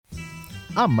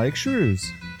I'm Mike Shrews.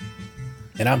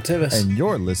 And I'm Tivis. And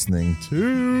you're listening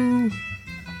to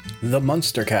the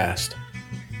Munster Cast.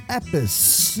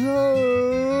 Episode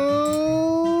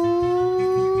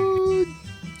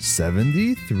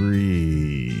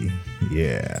 73.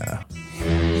 Yeah.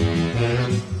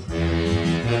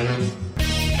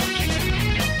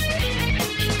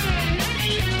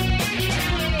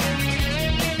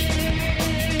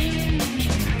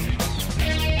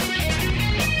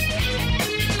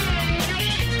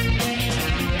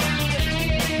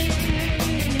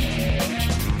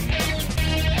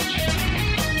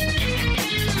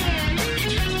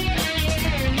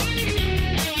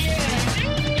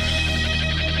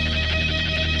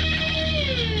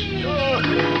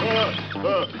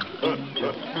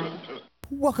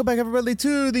 Welcome back, everybody,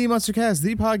 to the Munster Cast,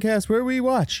 the podcast where we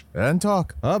watch and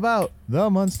talk about the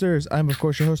Munsters. I'm, of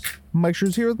course, your host, Mike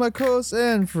Shrews, here with my co-host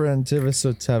and friend, Tivis.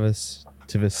 So, Tavis,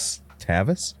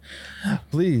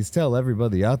 please tell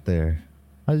everybody out there,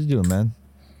 how you doing, man?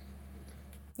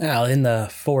 Well, in the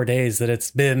 4 days that it's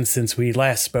been since we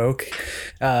last spoke,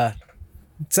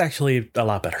 it's actually a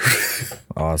lot better.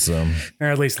 Awesome. Or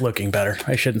at least looking better.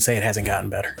 I shouldn't say it hasn't gotten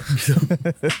better.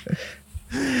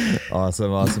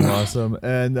 Awesome.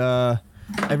 And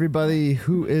everybody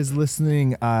who is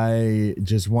listening, I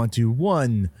just want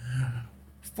to,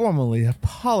 formally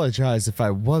apologize if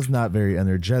I was not very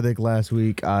energetic last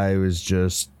week. I was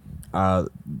just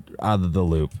out of the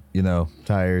loop,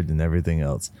 tired and everything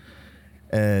else.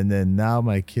 And then now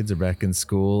my kids are back in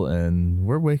school and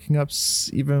we're waking up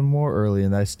even more early,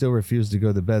 and I still refuse to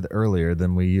go to bed earlier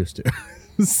than we used to.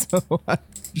 So I'm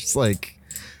just like,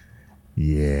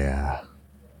 yeah.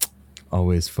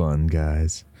 Always fun,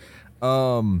 guys.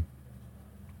 All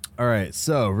right,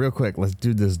 so real quick, let's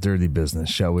do this dirty business,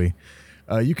 shall we?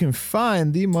 You can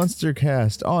find the Munster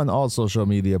Cast on all social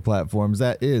media platforms.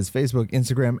 That is Facebook,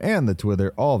 Instagram, and the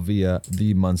Twitter, all via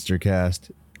the Munster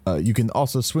Cast. You can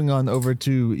also swing on over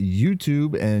to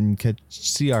YouTube and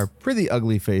see our pretty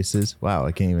ugly faces. Wow,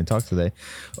 I can't even talk today.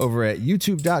 Over at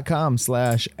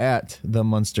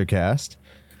youtube.com/@themunstercast.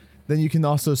 Then you can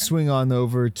also swing on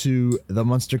over to the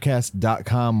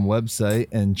munstercast.com website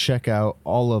and check out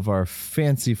all of our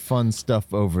fancy fun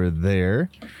stuff over there.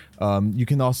 You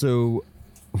can also,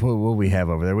 what we have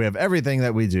over there? We have everything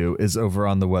that we do is over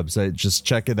on the website. Just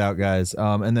check it out, guys.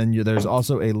 And then there's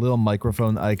also a little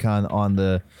microphone icon on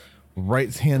the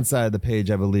right-hand side of the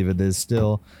page, I believe it is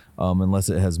still, unless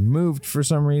it has moved for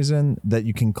some reason, that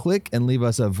you can click and leave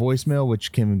us a voicemail,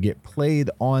 which can get played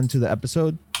onto the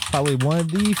episode. Probably one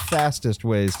of the fastest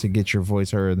ways to get your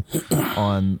voice heard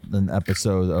on an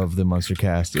episode of the Munster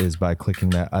Cast is by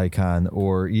clicking that icon,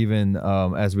 or even,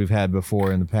 as we've had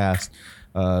before in the past,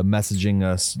 messaging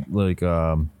us like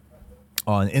on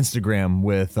Instagram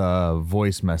with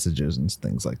voice messages and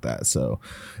things like that. So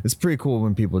it's pretty cool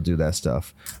when people do that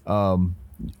stuff.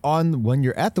 When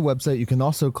you're at the website, you can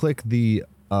also click the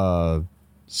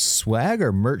swag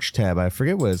or merch tab. I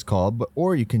forget what it's called,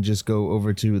 or you can just go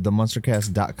over to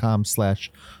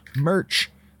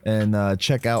themunstercast.com/merch and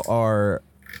check out our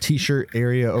t-shirt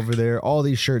area over there. All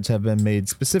these shirts have been made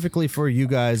specifically for you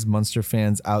guys, Munster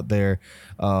fans out there.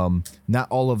 Not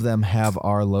all of them have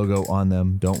our logo on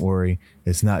them. Don't worry.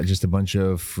 It's not just a bunch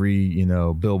of free,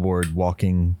 billboard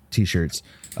walking t-shirts.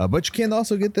 But you can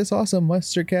also get this awesome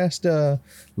Munstercast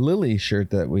Lily shirt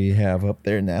that we have up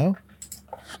there now.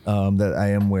 That I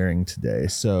am wearing today.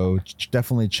 So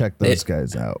definitely check those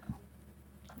guys out.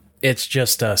 It's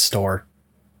just a store.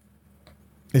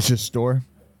 It's just store?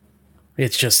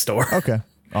 It's just store. Okay.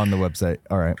 On the website.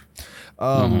 All right.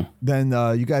 Then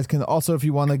you guys can also, if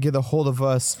you want to get a hold of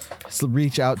us,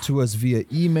 reach out to us via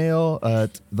email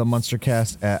at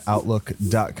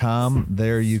themunstercast@outlook.com.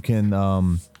 There you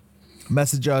can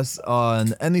message us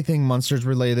on anything Munsters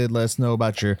related. Let us know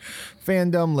about your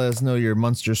fandom. Let us know your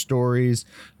Munster stories.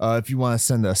 If you want to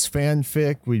send us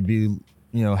fanfic, we'd be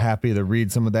happy to read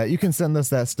some of that. You can send us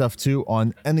that stuff too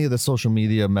on any of the social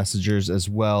media messengers as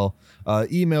well.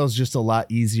 Email is just a lot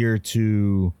easier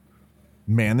to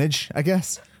manage, I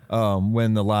guess,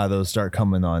 when a lot of those start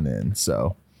coming on in.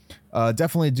 So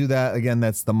definitely do that. Again,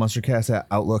 that's the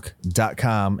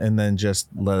munstercast@outlook.com, and then just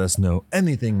let us know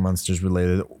anything Munsters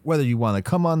related, whether you want to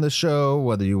come on the show,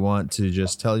 whether you want to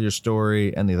just tell your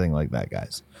story, anything like that,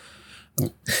 guys.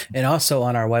 And also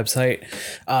on our website,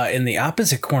 in the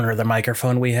opposite corner of the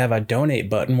microphone, we have a donate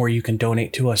button where you can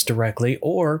donate to us directly,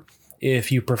 or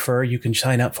if you prefer, you can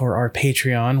sign up for our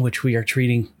Patreon, which we are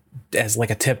treating as like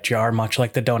a tip jar, much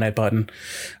like the donate button.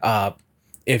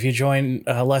 If you join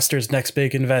Lester's next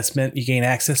big investment, you gain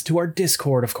access to our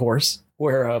Discord, of course,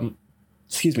 where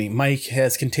Mike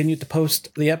has continued to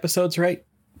post the episodes, right?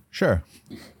 Sure.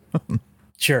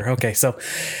 Sure. Okay. So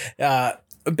a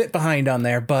bit behind on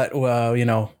there, but,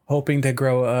 hoping to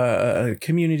grow a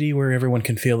community where everyone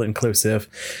can feel inclusive.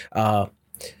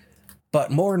 But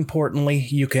more importantly,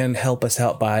 you can help us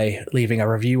out by leaving a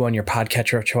review on your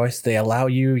podcatcher of choice. They allow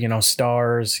you,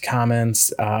 stars,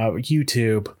 comments,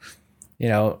 YouTube,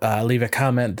 leave a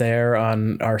comment there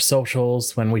on our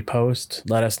socials when we post.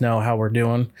 Let us know how we're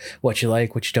doing, what you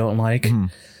like, what you don't like.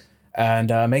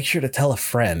 And make sure to tell a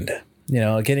friend.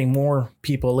 Getting more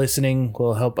people listening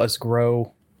will help us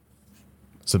grow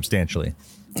substantially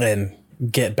and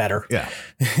get better. Yeah.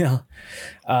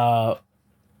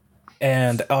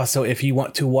 And also, if you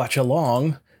want to watch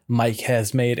along, Mike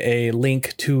has made a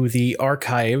link to the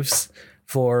archives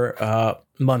for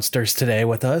Munsters Today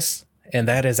with us. And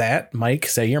that is at, Mike,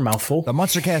 say your mouthful.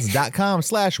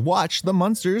 themunstercast.com/watch the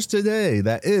Munsters today.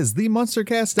 That is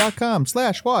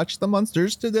themunstercast.com/watch the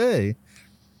Munsters today.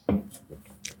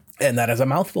 And that is a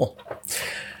mouthful.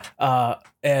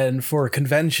 And for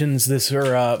conventions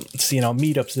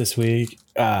meetups this week,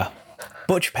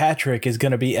 Butch Patrick is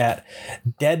going to be at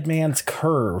Dead Man's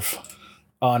Curve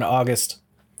on August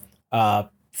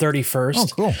 31st. Oh,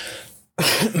 cool.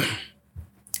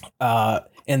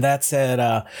 And that's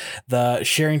at the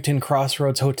Sherrington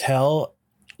Crossroads Hotel,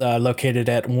 located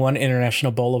at 1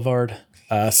 International Boulevard,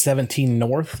 17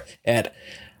 North at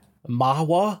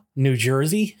Mahwah, New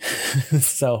Jersey.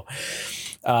 So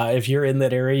if you're in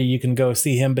that area, you can go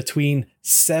see him between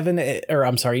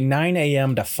 9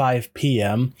 a.m. to 5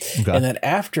 p.m. Okay. And then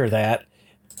after that,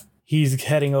 he's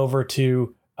heading over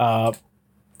to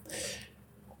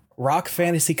Rock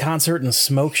Fantasy Concert and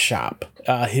Smoke Shop.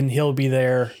 And he'll be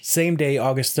there same day,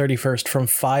 August 31st, from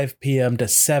 5 p.m. to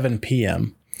 7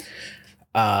 p.m.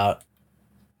 And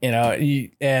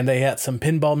they had some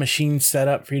pinball machines set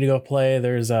up for you to go play.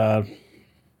 There's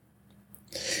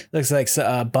looks like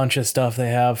a bunch of stuff they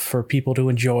have for people to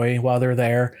enjoy while they're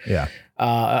there. Yeah.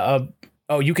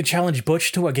 You could challenge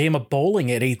Butch to a game of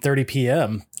bowling at 8:30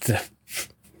 p.m.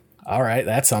 All right,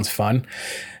 that sounds fun.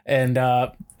 And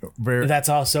that's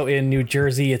also in New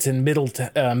Jersey. It's in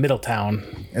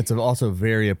Middletown. It's also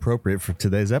very appropriate for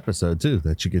today's episode too,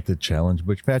 that you get to challenge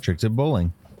Butch Patrick to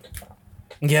bowling.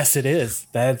 Yes, it is.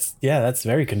 That's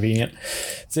very convenient.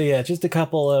 So yeah, just a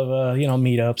couple of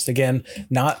meetups. Again,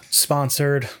 not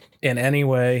sponsored in any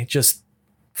way, just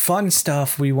fun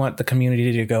stuff we want the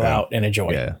community to go out and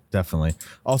enjoy. Yeah, definitely.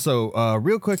 Also,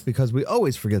 real quick, because we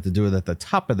always forget to do it at the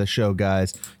top of the show,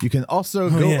 guys, you can also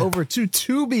go over to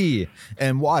Tubi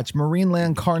and watch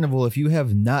Marineland Carnival if you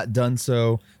have not done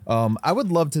so. I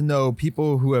would love to know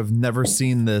people who have never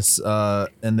seen this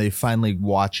and they finally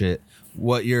watch it,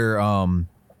 what your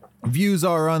views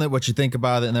are on it, what you think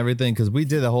about it and everything, because we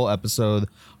did a whole episode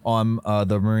on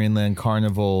the Marineland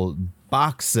Carnival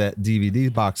box set,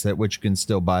 DVD box set, which you can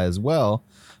still buy as well.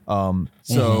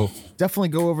 Definitely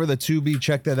go over the Tubi,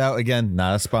 check that out. Again,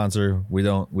 not a sponsor. We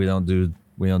don't do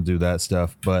that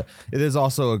stuff, but it is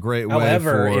also a great way.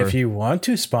 However, if you want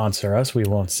to sponsor us, we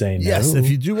won't say no. Yes, if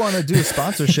you do want to do a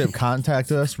sponsorship,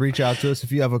 contact us, reach out to us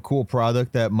if you have a cool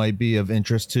product that might be of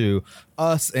interest to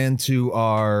us and to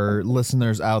our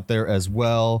listeners out there as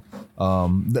well.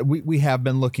 That we have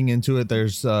been looking into it.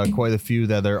 There's quite a few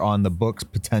that are on the books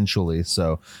potentially.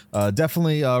 So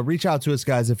definitely reach out to us,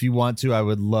 guys, if you want to. I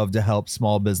would love to help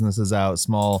small businesses out,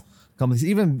 small companies,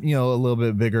 even a little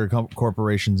bit bigger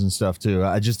corporations and stuff too.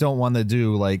 I just don't want to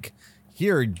do like,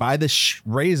 here, buy the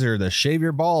razor to shave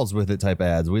your balls with it type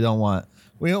ads. We don't want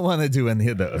to do any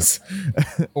of those.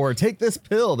 Or take this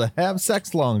pill to have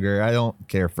sex longer. I don't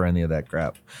care for any of that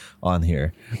crap on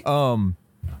here. Can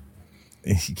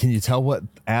you tell what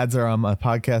ads are on my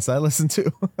podcast I listen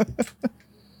to?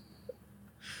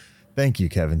 Thank you,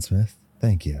 Kevin Smith.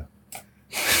 Thank you.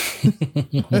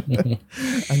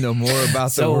 I know more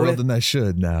about the world than I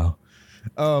should now.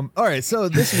 All right, so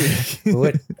this week,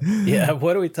 what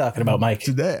are we talking about, Mike?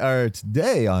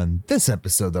 Today on this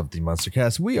episode of the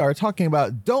Munstercast, we are talking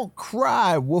about Don't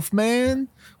Cry, Wolfman,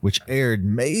 which aired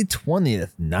May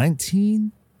 20th,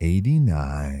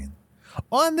 1989.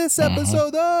 On this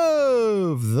episode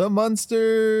of the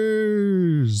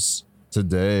Munsters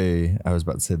Today, I was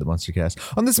about to say the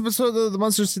Munstercast. On this episode of the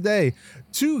Munsters Today,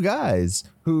 two guys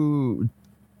who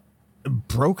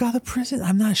broke out of prison.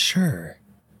 I'm not sure.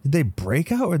 Did they break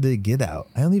out or did they get out?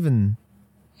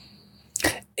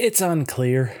 It's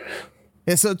unclear.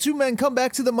 Yeah, so two men come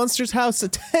back to the Munsters' house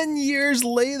 10 years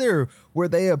later, where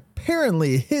they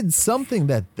apparently hid something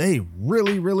that they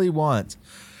really, really want.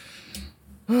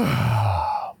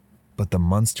 But the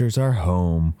Munsters are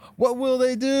home. What will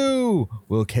they do?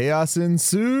 Will chaos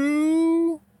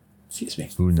ensue? Excuse me.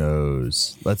 Who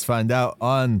knows? Let's find out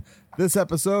on this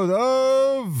episode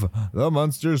of The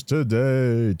Munsters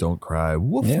Today. Don't Cry,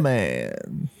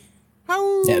 Wolfman.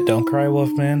 Yeah, Don't Cry,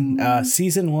 Wolfman.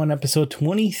 Season 1, episode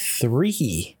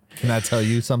 23. Can I tell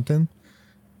you something?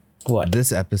 What?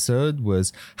 This episode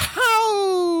was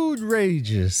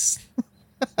outrageous.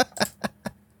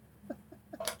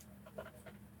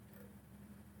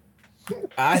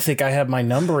 I think I have my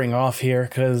numbering off here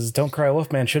because Don't Cry,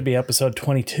 Wolfman should be episode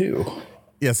 22.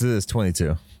 Yes, it is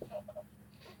 22.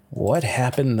 What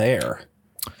happened there?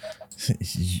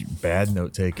 Bad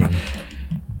note taking.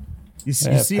 You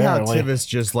see how Tivis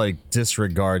just like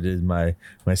disregarded my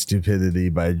stupidity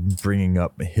by bringing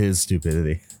up his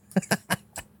stupidity.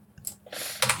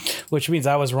 Which means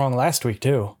I was wrong last week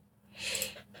too.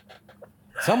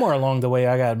 Somewhere along the way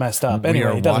I got messed up.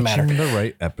 Anyway, it doesn't matter. We are watching the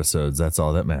right episodes. That's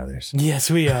all that matters. Yes,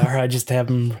 we are. I just have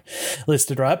them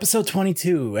listed right. Episode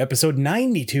 22, episode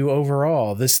 92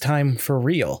 overall, this time for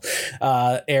real.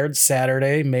 Aired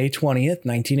Saturday, May 20th,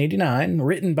 1989.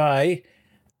 Written by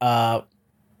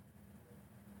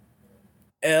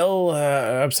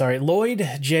Lloyd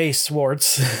J.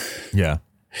 Swartz. Yeah.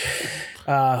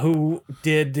 Who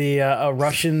did the A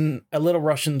Little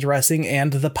Russian Dressing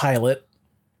and the pilot,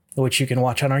 which you can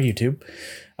watch on our YouTube.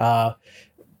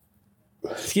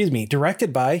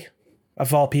 Directed by,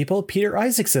 of all people, Peter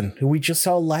Isaacson, who we just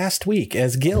saw last week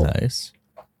as Gil. Nice.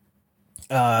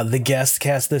 The guest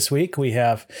cast this week, we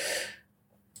have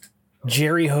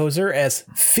Jerry Hoser as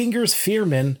Fingers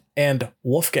Fearman and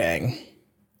Wolfgang.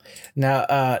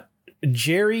 Now,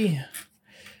 Jerry,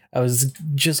 I was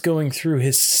just going through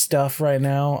his stuff right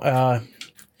now.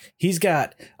 He's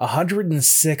got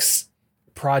 106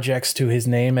 projects to his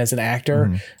name as an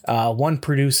actor, one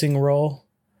producing role.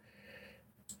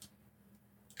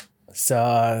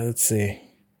 So let's see.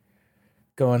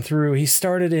 Going through, he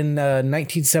started in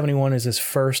 1971 as his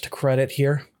first credit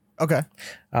here. Okay.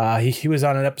 He was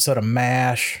on an episode of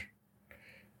MASH.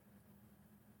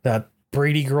 The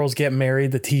Brady Girls Get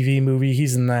Married, the TV movie.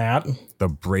 He's in that. The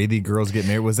Brady Girls Get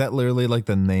Married. Was that literally like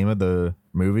the name of the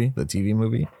movie, the TV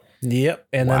movie? Yep.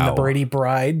 And then the Brady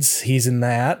Brides. He's in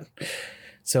that.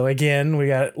 So again, we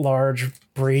got large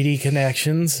Brady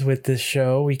connections with this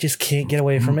show. We just can't get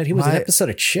away from it. He was an episode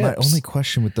of Chips. My only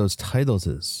question with those titles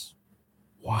is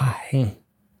why?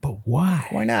 But why?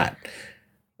 Why not?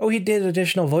 Oh, he did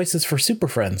additional voices for Super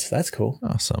Friends. That's cool.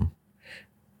 Awesome.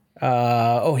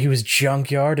 He was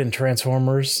Junkyard in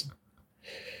Transformers.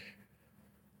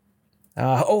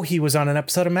 He was on an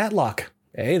episode of Matlock.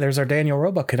 Hey, there's our Daniel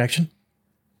Roebuck connection.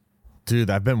 Dude,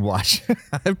 I've been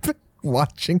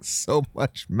watching so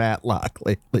much Matlock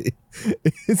lately.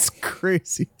 It's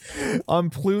crazy.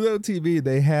 On Pluto TV,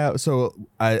 they have... So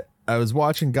I was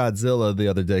watching Godzilla the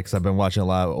other day because I've been watching a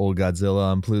lot of old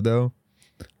Godzilla on Pluto.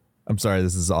 I'm sorry,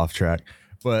 this is off track.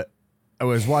 But I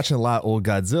was watching a lot of old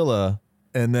Godzilla,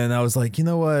 and then I was like, you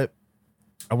know what?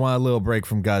 I want a little break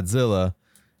from Godzilla.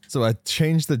 So I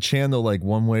changed the channel like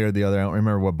one way or the other. I don't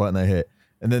remember what button I hit.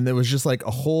 And then there was just like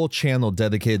a whole channel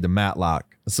dedicated to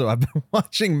Matlock. So I've been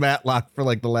watching Matlock for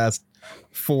like the last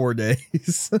 4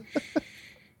 days.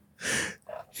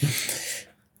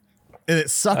 And it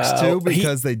sucks too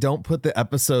because they don't put the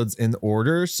episodes in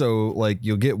order. So like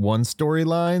you'll get one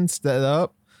storyline set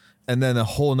up and then a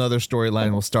whole nother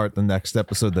storyline will start the next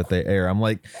episode that they air. I'm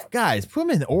like, guys, put them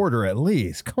in order at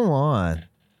least. Come on.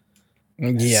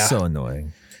 Yeah. So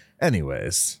annoying.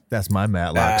 Anyways, that's my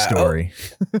Matlock story.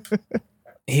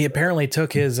 He apparently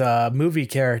took his movie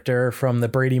character from the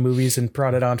Brady movies and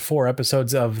brought it on 4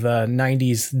 episodes of the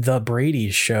 90s The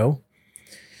Brady's Show.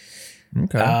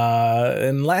 Okay.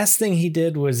 And last thing he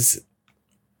did was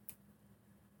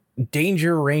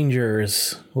Danger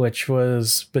Rangers, which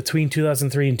was between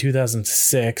 2003 and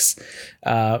 2006.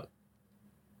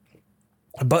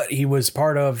 But he was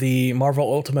part of the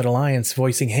Marvel Ultimate Alliance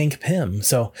voicing Hank Pym.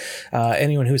 So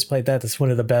anyone who's played that's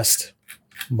one of the best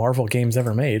Marvel games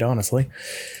ever made, honestly.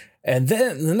 And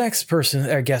then the next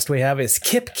guest we have is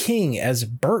Kip King as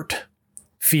Bert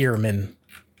Fearman.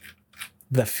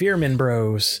 The Fearman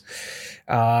Bros.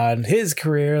 His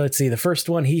career, let's see, the first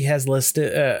one he has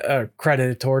listed,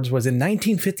 credited towards was in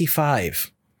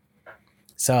 1955.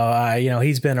 So,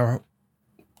 he's been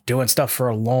doing stuff for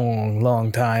a long,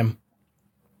 long time.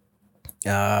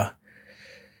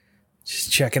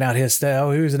 Just checking out his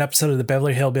style. He was an episode of the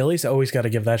Beverly Hillbillies. Always got to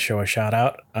give that show a shout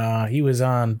out. He was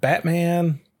on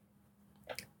Batman,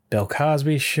 Bill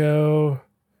Cosby Show,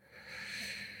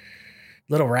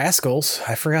 Little Rascals.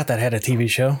 I forgot that had a TV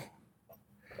show.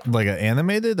 Like an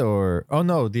animated or... Oh,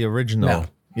 no, the original. No.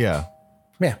 Yeah.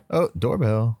 Yeah. Oh,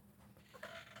 doorbell.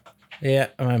 Yeah,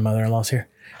 my mother-in-law's here.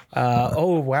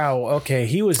 Oh wow. Okay,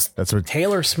 he was That's what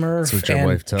Taylor Smurf that's what your and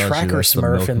wife tells you. Tracker That's the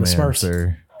Smurf and the milkman, Smurfs.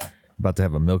 sir. About to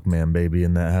have a milkman baby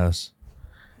in that house.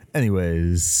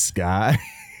 Anyways, guys.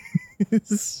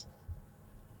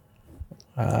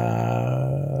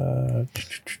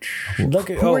 Look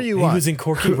at Who are you he on? was in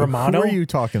Corky Romano. Who are you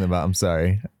talking about? I'm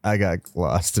sorry. I got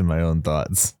lost in my own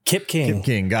thoughts. Kip King. Kip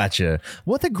King, gotcha.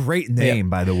 What a great name,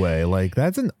 by the way. Like,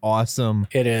 that's an awesome...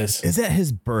 It is. Is that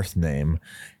his birth name?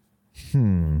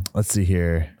 Let's see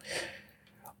here.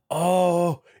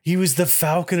 Oh, he was the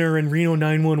Falconer in Reno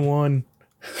 911.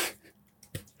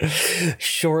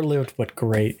 Short-lived, but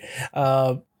great.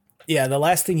 Yeah, the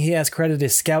last thing he has credited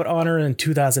is Scout Honor in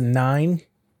 2009.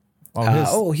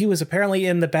 He was apparently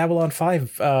in the Babylon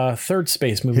 5 third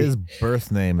space movie. His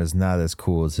birth name is not as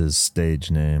cool as his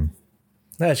stage name.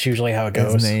 That's usually how it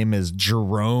goes. His name is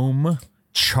Jerome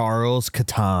Charles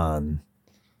Catan.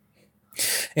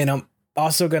 And I'm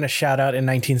also going to shout out in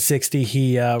 1960,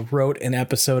 he wrote an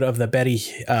episode of the Betty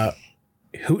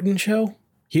Hooten show.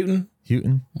 Hooten?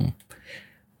 Hooten?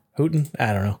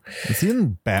 I don't know. Is he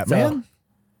in Batman?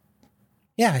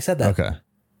 Yeah, I said that. Okay.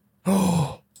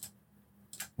 Oh,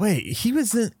 wait, he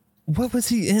was in... What was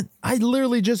he in? I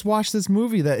literally just watched this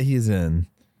movie that he's in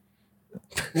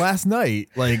last night,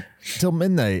 like till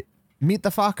midnight. Meet the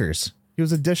Fockers. He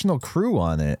was additional crew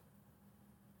on it.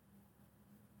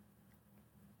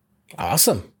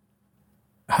 Awesome.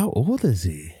 How old is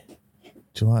he?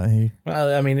 July.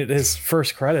 Well, I mean, his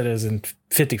first credit is in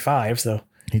 55, so.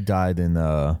 He died in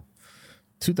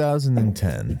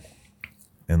 2010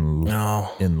 in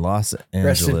Los Angeles.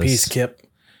 Rest in peace, Kip.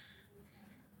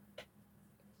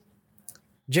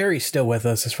 Jerry's still with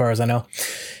us, as far as I know.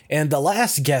 And the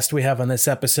last guest we have on this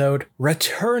episode,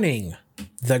 returning,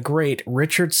 the great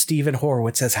Richard Stephen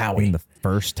Horowitz as Howie. The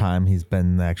first time he's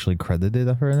been actually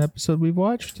credited for an episode we've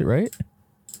watched, right?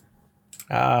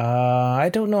 I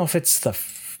don't know if it's the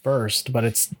first, but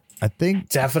I think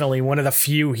definitely one of the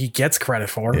few he gets credit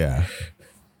for. Yeah.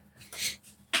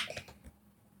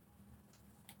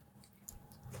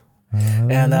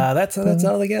 And that's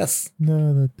all I guess.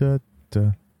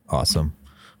 Awesome.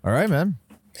 All right, man.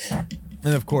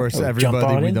 And of course,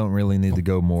 everybody, we don't really need to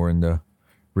go more into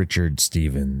Richard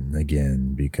Stephen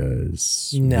again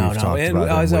because no. And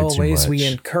as always, we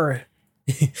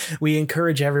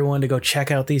encourage everyone to go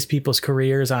check out these people's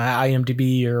careers on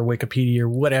IMDb or Wikipedia or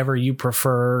whatever you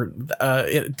prefer,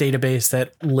 database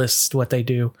that lists what they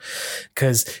do,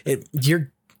 because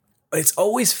it's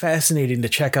always fascinating to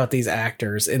check out these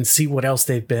actors and see what else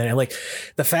they've been. And like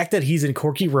the fact that he's in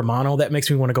Corky Romano, that makes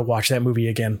me want to go watch that movie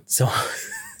again. So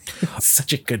it's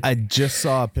such a good. I just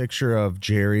saw a picture of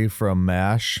Jerry from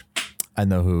MASH. I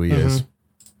know who he is.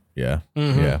 Yeah.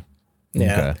 Mm-hmm. Yeah.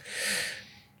 Yeah. Okay.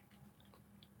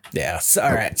 Yeah. So,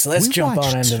 all right. So let's jump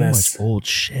on into this. Much old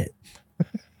shit.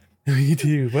 We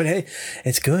do. But hey,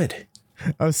 it's good.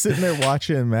 I was sitting there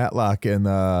watching Matlock, and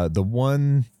the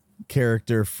one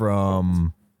character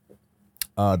from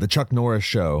the Chuck Norris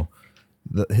show,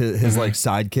 his like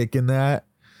sidekick in that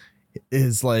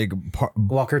is like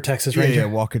Walker Texas Ranger. Yeah,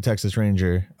 Walker Texas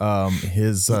Ranger.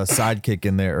 His sidekick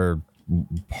in there, or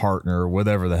partner,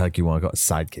 whatever the heck you want to call it,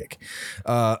 sidekick,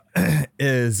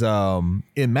 is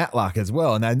in Matlock as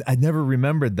well. And I never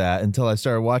remembered that until I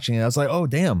started watching it. I was like, oh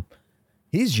damn,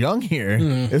 he's young here.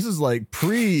 This is like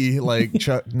pre like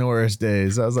Chuck Norris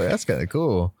days. I was like, that's kind of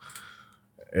cool.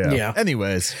 Yeah.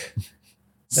 Anyways,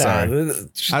 sorry.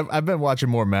 I've been watching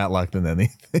more Matlock than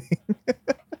anything.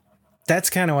 That's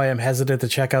kind of why I'm hesitant to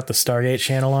check out the Stargate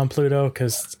channel on Pluto,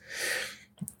 because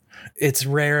it's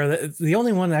rare. The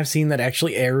only one I've seen that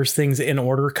actually airs things in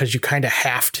order, because you kind of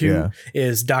have to,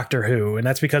 is Doctor Who. And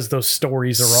that's because those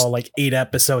stories are all like 8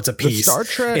 episodes a piece. Star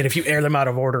Trek, and if you air them out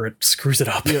of order, it screws it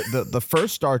up. The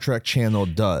first Star Trek channel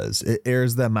does. It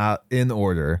airs them out in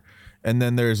order. And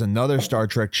then there's another Star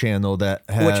Trek channel that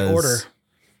has... Which order?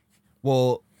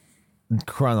 Well,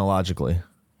 chronologically.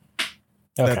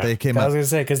 Okay. That they came out. I was going to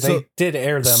say, because they did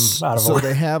air them out of order. So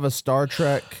they have a Star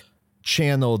Trek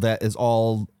channel that is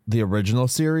all the original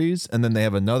series, and then they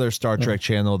have another Star Trek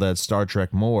channel that's Star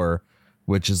Trek More,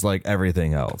 which is like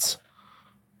everything else.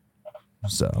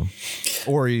 So,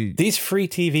 these free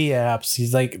TV apps,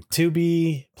 he's like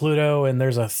Tubi, Pluto, and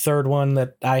there's a third one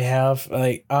that I have.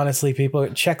 Like, honestly, people,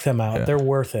 check them out. Yeah. They're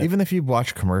worth it. Even if you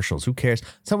watch commercials, who cares?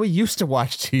 That's how we used to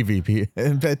watch TV.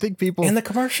 And I think people... And the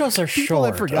commercials are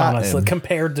short, honestly,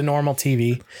 compared to normal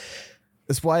TV.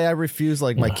 That's why I refuse,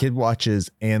 like, my kid watches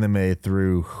anime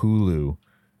through Hulu,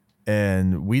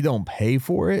 and we don't pay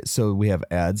for it, so we have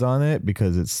ads on it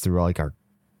because it's through, like, our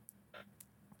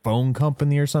phone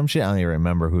company or some shit. I don't even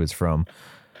remember who it's from,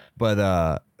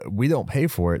 but we don't pay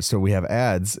for it, so we have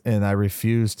ads, and I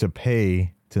refuse to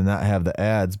pay to not have the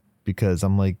ads because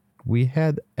I'm like, we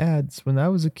had ads when I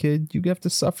was a kid. You have to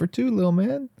suffer too, little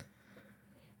man.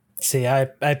 See, I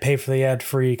pay for the ad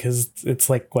free because it's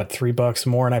like what, $3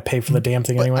 more, and I pay for the damn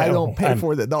thing anyway. I don't pay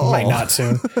for it at all. Might not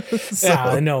soon. So-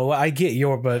 Yeah, no, I get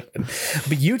but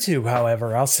YouTube,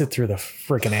 however, I'll sit through the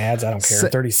freaking ads. I don't care.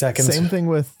 30 seconds. Same thing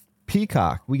with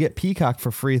Peacock. We get Peacock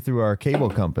for free through our cable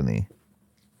company.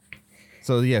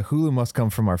 So yeah, Hulu must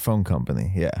come from our phone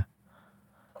company. Yeah.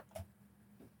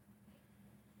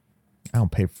 I don't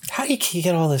pay. How do you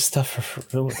get all this stuff for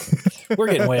free? We're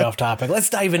getting way off topic. Let's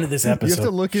dive into this episode. You have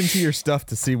to look into your stuff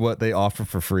to see what they offer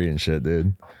for free and shit,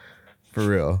 dude. For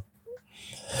real.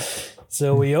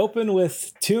 So we open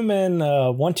with two men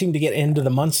wanting to get into the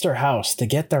Munster house to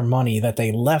get their money that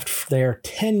they left there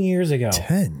 10 years ago.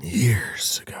 10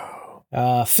 years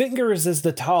ago. Fingers is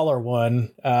the taller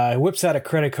one. Whips out a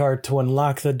credit card to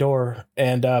unlock the door.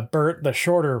 And Bert, the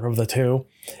shorter of the two,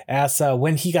 asks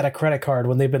when he got a credit card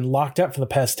when they've been locked up for the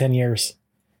past 10 years.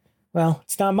 Well,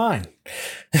 it's not mine.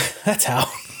 That's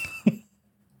how.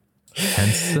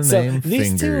 Hence the name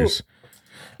Fingers.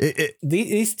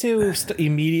 These two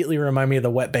immediately remind me of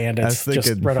the Wet Bandits,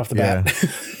 just right off the bat.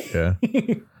 Yeah.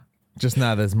 Just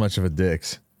not as much of a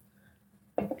dicks.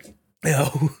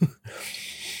 No.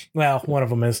 Well, one of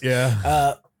them is.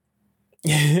 Yeah.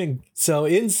 So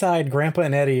inside, Grandpa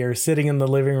and Eddie are sitting in the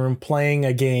living room playing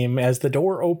a game as the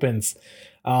door opens.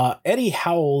 Eddie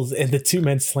howls and the two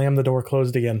men slam the door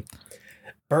closed again.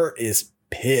 Bert is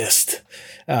pissed.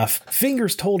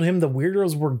 Fingers told him the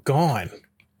weirdos were gone.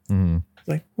 Mm-hmm.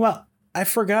 Like, well, I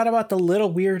forgot about the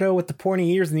little weirdo with the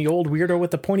pointy ears and the old weirdo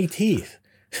with the pointy teeth.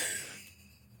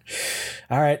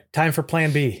 All right, time for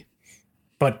plan B.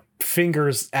 But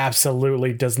Fingers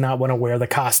absolutely does not want to wear the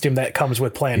costume that comes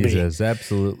with plan B. He says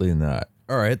absolutely not.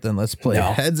 All right, then let's play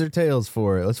heads or tails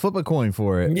for it. Let's flip a coin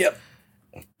for it. Yep.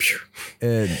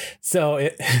 And so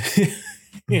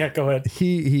yeah, go ahead.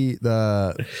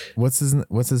 What's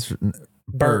his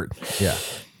Bert. Yeah.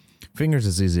 Fingers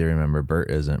is easy to remember.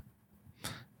 Bert isn't.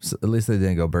 So at least they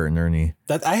didn't go Bert and Ernie.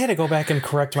 I had to go back and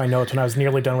correct my notes when I was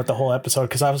nearly done with the whole episode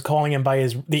because I was calling him by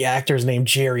the actor's name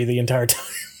Jerry the entire time.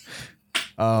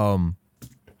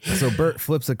 So Bert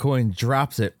flips a coin,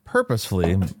 drops it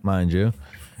purposefully, mind you,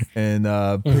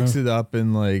 and picks it up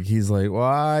and like he's like, "Well,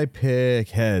 I pick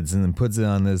heads," and then puts it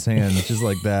on his hand, just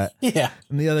like that. Yeah.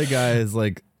 And the other guy is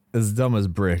like as dumb as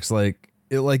bricks. Like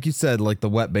you said, like the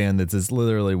Wet Bandits is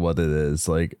literally what it is.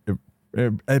 Like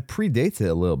it predates it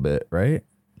a little bit, right?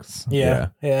 Yeah.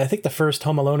 I think the first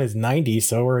Home Alone is 90,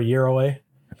 so we're a year away.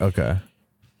 Okay.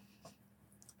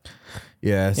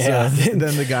 Yeah, so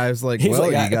then the guy's like, well,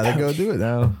 you gotta go do it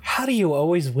now. How do you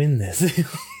always win this?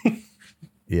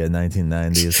 Yeah,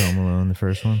 1990 is Home Alone, the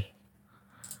first one.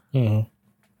 Mm-hmm.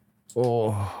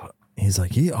 Oh, he's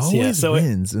like, he always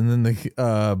wins. And then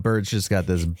the Bert's just got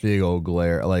this big old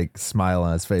glare, like smile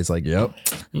on his face, like, yep.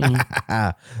 Mm-hmm.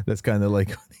 That's kind of like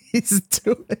what he's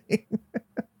doing.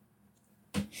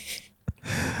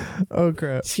 Oh,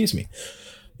 crap. Excuse me.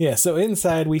 Yeah, so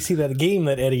inside we see that the game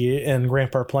that Eddie and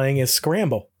Grandpa are playing is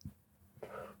Scramble.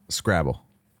 Scrabble.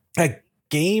 A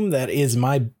game that is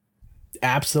my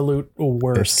absolute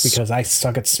worst because I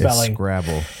suck at spelling.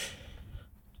 Scrabble.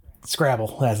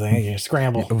 Scrabble. That's the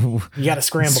scramble. You got to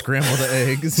scramble. Scramble the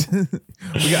eggs.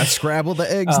 We got to scrabble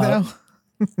the eggs now.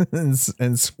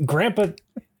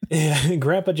 and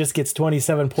Grandpa just gets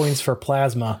 27 points for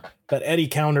plasma, but Eddie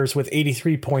counters with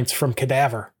 83 points from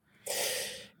cadaver.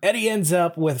 Eddie ends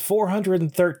up with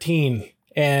 413,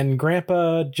 and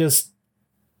Grandpa just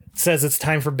says it's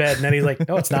time for bed, and Eddie's like,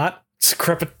 no, it's not.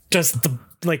 Grandpa just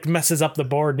like messes up the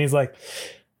board, and he's like,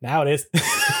 now it is.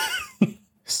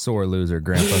 Sore loser,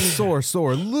 Grandpa.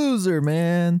 Sore loser,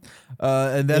 man.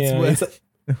 And that's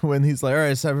when he's like, all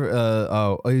right,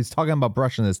 so, he's talking about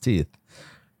brushing his teeth.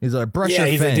 He's like, brush your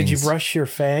fangs. Like, did you brush your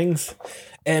fangs?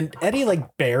 And Eddie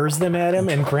like bears them at him,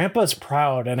 and Grandpa's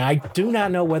proud, and I do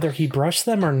not know whether he brushed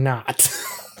them or not.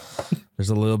 There's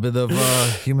a little bit of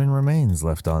human remains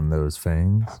left on those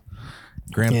fangs.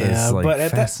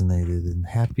 Grandpa's fascinated and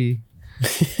happy.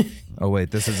 Oh wait,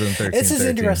 this is in 13. This is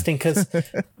interesting because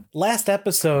last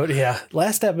episode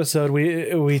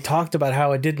we talked about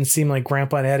how it didn't seem like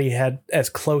Grandpa and Eddie had as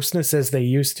closeness as they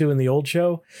used to in the old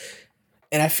show,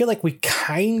 and I feel like we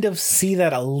kind of see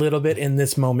that a little bit in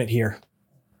this moment here.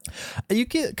 You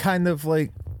get kind of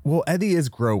like, well, Eddie is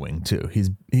growing too. He's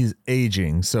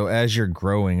aging, so as you're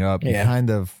growing up, you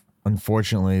kind of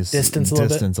unfortunately distance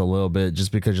a little bit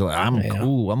just because you're like, I'm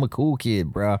cool. I'm a cool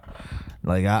kid, bro.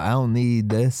 Like I don't need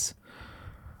this.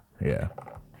 Yeah.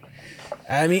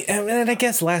 I mean, and I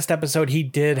guess last episode he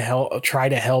did try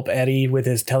to help Eddie with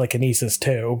his telekinesis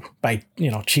too by,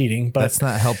 cheating. But that's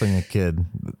not helping a kid.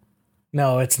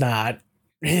 No, it's not.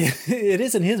 It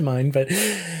is in his mind, but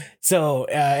so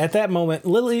at that moment,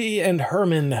 Lily and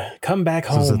Herman come back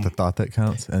home. So is it the thought that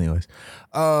counts? Anyways,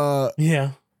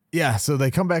 yeah. So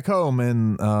they come back home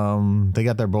and they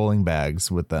got their bowling bags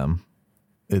with them.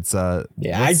 It's I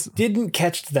didn't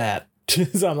catch that,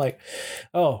 so I'm like,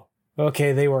 oh,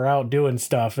 okay, they were out doing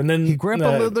stuff, and then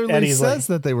Grandpa literally Eddie's says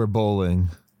that they were bowling.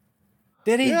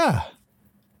 Did he? Yeah,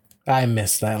 I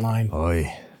missed that line.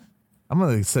 Oy. I'm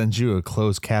going to send you a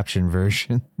closed caption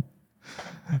version.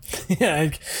 Yeah,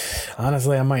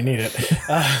 honestly, I might need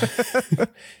it.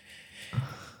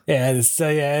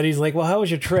 Eddie's like, well, how was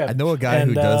your trip? I know a guy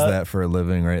who does that for a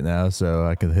living right now, so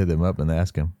I could hit him up and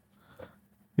ask him.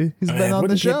 He's been on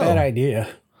the show. Bad idea.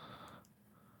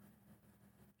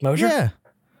 Mosier? Yeah.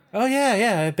 Oh,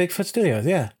 yeah, Bigfoot Studios,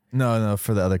 yeah. No,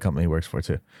 for the other company he works for,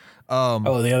 too. The other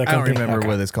company. I don't remember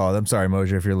what it's called. I'm sorry,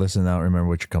 Mosier, if you're listening. I don't remember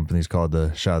what your company's called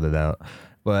to shout it out.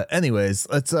 But anyways,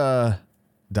 let's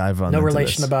dive on. No into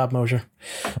relation this. to Bob Mosier.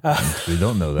 We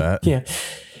don't know that. Yeah.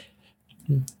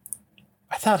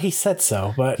 I thought he said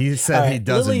so, but he said he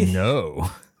doesn't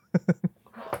know.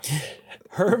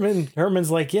 Herman's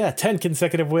like, yeah, 10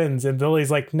 consecutive wins. And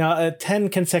Lily's like, no, 10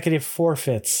 consecutive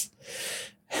forfeits.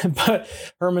 But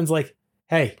Herman's like,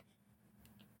 hey,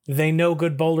 they know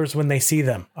good bowlers when they see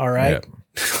them. All right.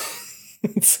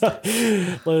 Yep. So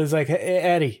Lily's like, hey,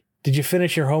 Eddie, did you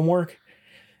finish your homework?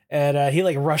 And he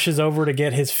rushes over to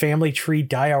get his family tree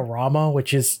diorama,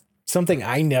 which is something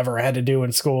I never had to do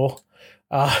in school.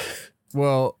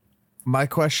 Well, my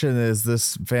question is,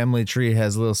 this family tree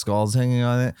has little skulls hanging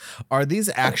on it. Are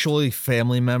these actually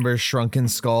family members' shrunken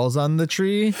skulls on the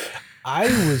tree? I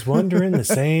was wondering the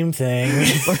same thing.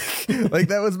 like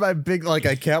that was my big,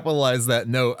 I capitalized that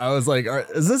note. I was like,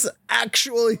 is this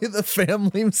actually the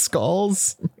family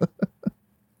skulls?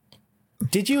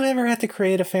 Did you ever have to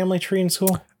create a family tree in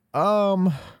school?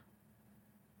 Not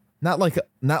like a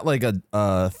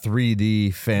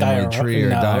 3D family tree or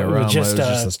diorama. It was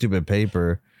just a stupid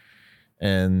paper.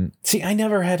 And see, I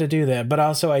never had to do that, but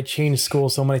also I changed school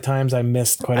so many times I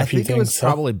missed quite a few things. I think it was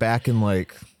probably back in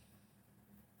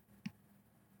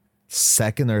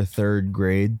second or third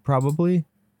grade, probably.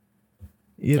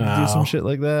 You had to do some shit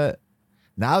like that.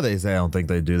 Nowadays, I don't think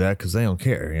they do that because they don't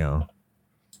care.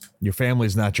 Your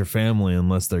family's not your family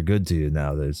unless they're good to you.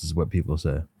 Nowadays, is what people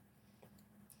say.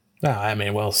 I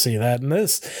mean, we'll see that in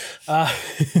this.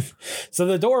 So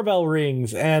the doorbell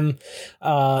rings and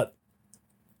I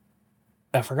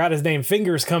forgot his name.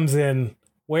 Fingers comes in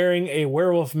wearing a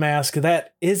werewolf mask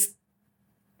that is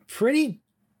pretty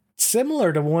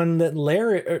similar to one that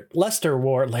Lester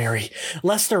wore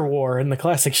in the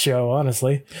classic show,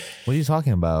 honestly. What are you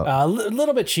talking about? A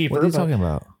little bit cheaper. What are you talking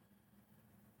about?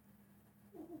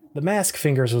 The mask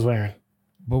Fingers was wearing.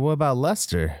 But what about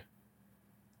Lester?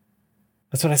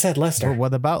 That's what I said, Lester. But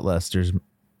what about Lester's?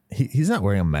 He's not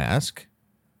wearing a mask.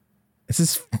 It's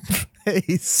his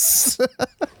face.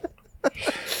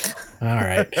 All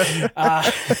right.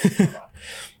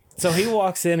 So he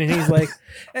walks in and he's like,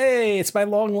 hey, it's my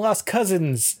long lost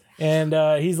cousins. And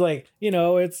he's like,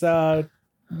 it's yada,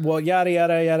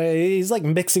 yada, yada. He's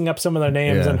mixing up some of their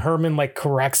names and Herman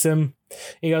corrects him.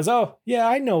 He goes, oh, yeah,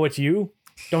 I know it's you.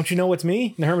 Don't you know it's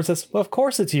me? And Herman says, well, of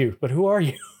course it's you, but who are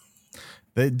you?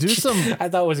 They do some. I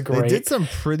thought it was great. They did some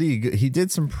pretty good. He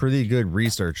did some pretty good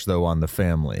research though on the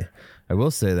family. I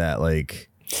will say that.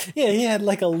 Yeah, he had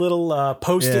a little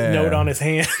post-it note on his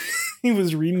hand. He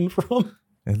was reading from.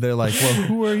 And they're like, well,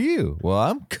 who are you? Well,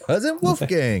 I'm cousin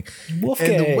Wolfgang.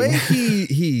 Wolfgang. And the way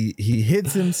he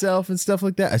hits himself and stuff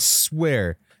like that, I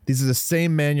swear, these are the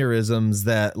same mannerisms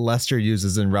that Lester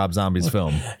uses in Rob Zombie's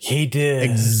film. He did.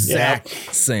 Exact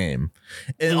same.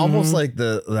 And almost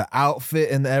the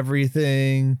outfit and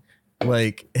everything.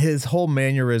 His whole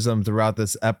mannerism throughout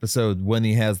this episode when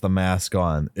he has the mask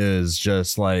on is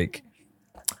just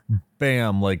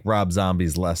bam, Rob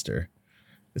Zombie's Lester.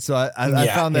 So I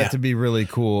found that to be really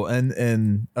cool.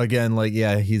 And again,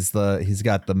 he's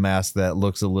got the mask that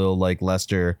looks a little like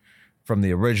Lester from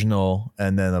the original,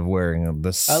 and then of wearing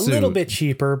the suit. A little bit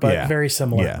cheaper, but very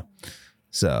similar.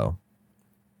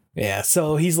 Yeah.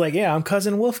 So he's like, yeah, I'm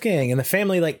cousin Wolfgang. And the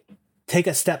family take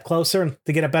a step closer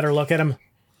to get a better look at him.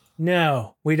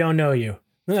 No, we don't know you.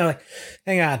 And they're like,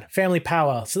 hang on, family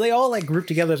powwow. So they all group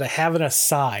together to have an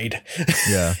aside.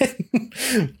 Yeah.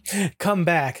 Come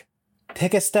back.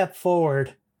 Take a step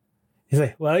forward. He's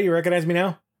like, well, you recognize me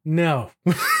now? No.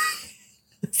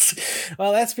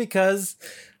 Well, that's because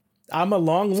I'm a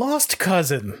long lost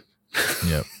cousin.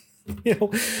 Yep.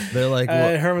 They're like,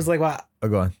 Herman's like, well,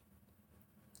 go on.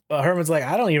 Herman's like,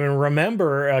 I don't even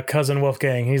remember cousin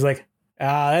Wolfgang. He's like,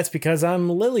 that's because I'm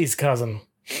Lily's cousin.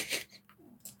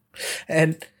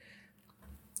 And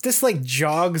this like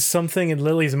jogs something in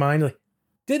Lily's mind. Like,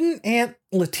 didn't Aunt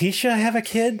Letitia have a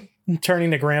kid?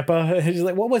 Turning to Grandpa, he's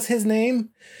like, what was his name?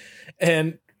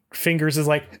 And Fingers is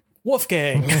like,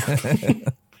 Wolfgang.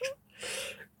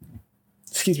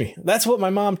 Excuse me. That's what my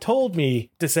mom told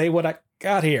me to say when I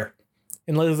got here.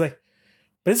 And Lily's like,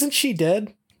 but isn't she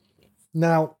dead?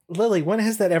 Now, Lily, when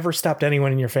has that ever stopped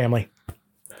anyone in your family?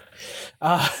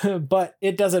 But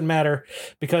it doesn't matter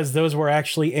because those were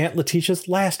actually Aunt Letitia's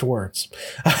last words.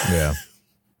 Yeah.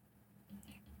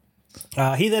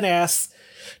 He then asks,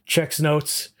 checks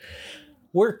notes,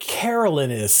 where Carolyn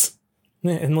is.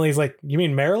 And Lily's like, you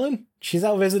mean Marilyn? She's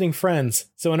out visiting friends.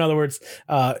 So in other words,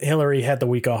 Hillary had the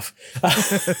week off.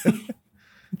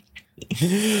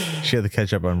 She had to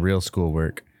catch up on real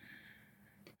schoolwork.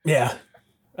 Yeah.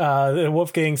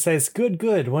 Wolfgang says,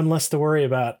 good. One less to worry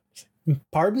about.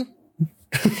 Pardon?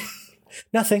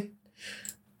 Nothing.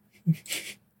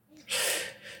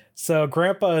 So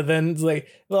Grandpa then's like,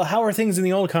 well, how are things in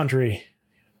the old country?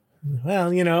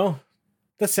 Well,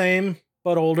 the same,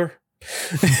 but older.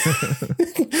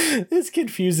 This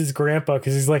confuses Grandpa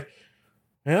because he's like,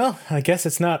 well, I guess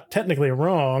it's not technically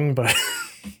wrong, but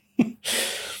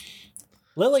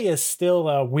Lily is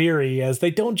still weary as they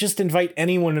don't just invite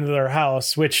anyone into their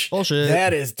house, which bullshit.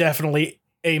 That is definitely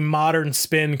a modern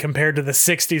spin compared to the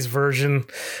 60s version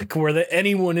where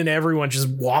anyone and everyone just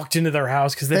walked into their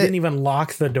house because they didn't even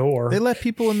lock the door. They let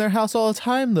people in their house all the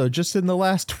time, though, just in the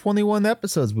last 21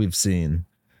 episodes we've seen.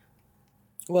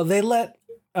 Well, they let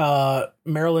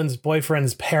Marilyn's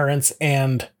boyfriend's parents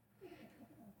and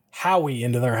Howie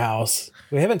into their house.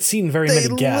 We haven't seen very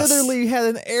many guests. They literally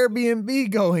had an Airbnb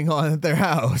going on at their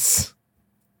house.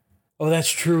 Oh,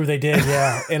 that's true. They did,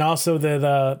 yeah. And also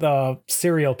the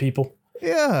cereal people.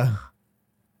 Yeah.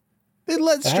 They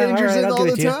let strangers in all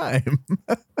the time.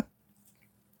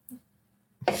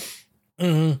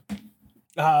 Mm-hmm.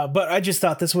 But I just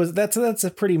thought that's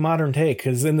a pretty modern take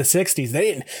because in the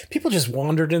 60s people just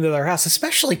wandered into their house,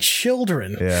 especially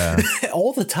children. Yeah.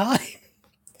 All the time.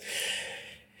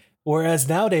 Whereas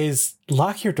nowadays,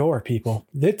 lock your door, people.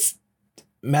 It's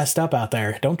messed up out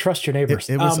there. Don't trust your neighbors.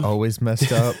 It was always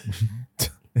messed up.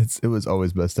 It was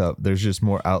always messed up. There's just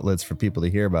more outlets for people to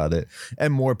hear about it.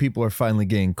 And more people are finally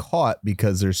getting caught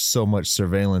because there's so much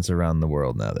surveillance around the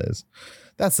world nowadays.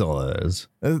 That's all it is.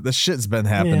 The shit's been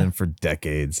happening for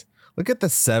decades. Look at the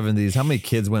 70s. How many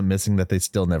kids went missing that they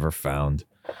still never found?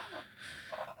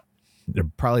 They're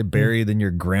probably buried in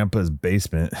your grandpa's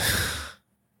basement.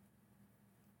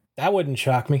 That wouldn't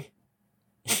shock me.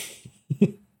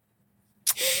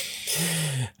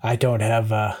 I don't have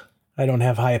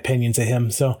high opinions of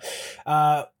him. So,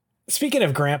 speaking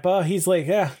of Grandpa, he's like,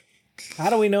 yeah, how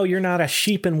do we know you're not a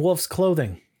sheep in wolf's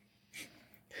clothing?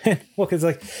 Wolf's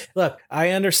like, look, I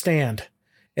understand.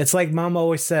 It's like Mama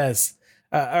always says,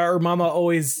 or Mama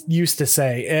always used to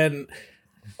say, and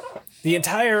the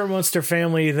entire Munster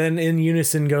family then in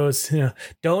unison goes,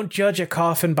 don't judge a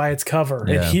coffin by its cover.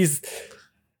 Yeah. And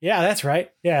yeah, that's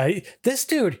right. Yeah, this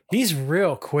dude, he's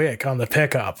real quick on the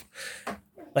pickup.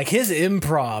 Like his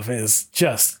improv is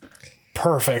just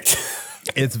perfect.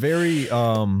 It's very,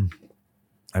 I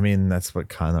mean, that's what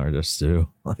con artists do.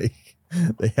 Like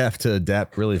they have to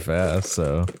adapt really fast.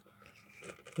 So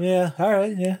yeah, all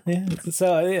right, yeah.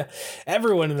 So yeah,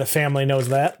 everyone in the family knows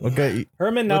that. Okay,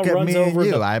 Herman now runs over.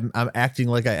 I'm acting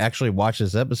like I actually watched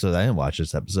this episode. I didn't watch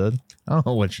this episode. I don't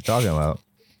know what you're talking about.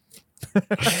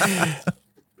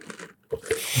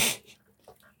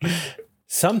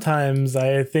 Sometimes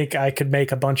I think I could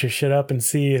make a bunch of shit up and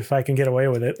see if I can get away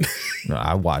with it. No,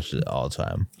 I watch it all the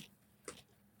time.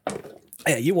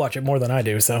 Yeah, you watch it more than I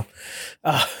do, so.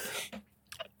 And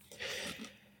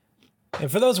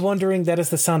for those wondering, that is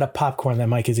the sound of popcorn that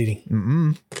Mike is eating.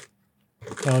 Mm-mm.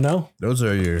 Oh, no? Those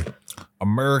are your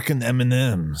American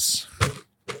M&Ms.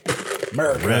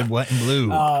 America. Red, white, and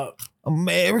blue.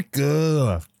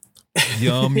 America.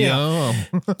 Yum, yum.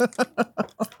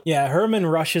 Yeah, Herman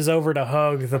rushes over to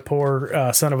hug the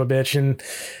poor son of a bitch, and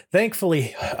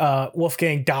thankfully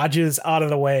Wolfgang dodges out of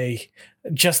the way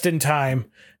just in time.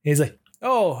 He's like,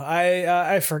 oh,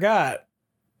 I forgot.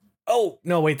 Oh,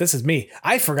 no, wait, this is me.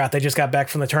 I forgot they just got back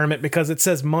from the tournament because it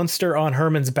says Munster on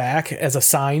Herman's back as a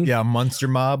sign. Yeah, Munster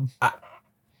Mob.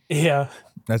 Yeah.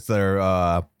 That's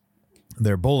their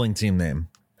bowling team name.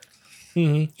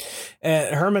 Mm-hmm.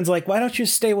 And Herman's like, why don't you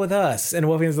stay with us? And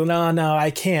Wolfgang's like, no, I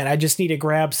can't. I just need to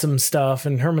grab some stuff.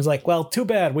 And Herman's like, well, too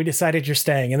bad. We decided you're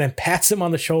staying. And then pats him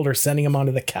on the shoulder, sending him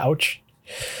onto the couch.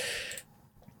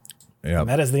 Yeah.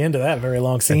 That is the end of that very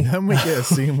long scene. And then we get a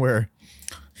scene where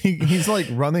he's like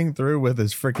running through with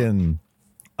his freaking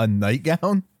a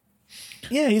nightgown.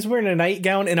 Yeah, he's wearing a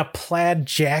nightgown and a plaid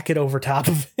jacket over top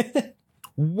of it.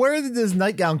 Where did this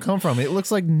nightgown come from? It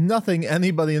looks like nothing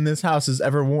anybody in this house has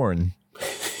ever worn.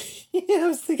 Yeah, I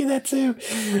was thinking that too.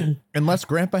 Unless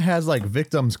Grandpa has like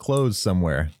victims' clothes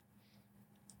somewhere.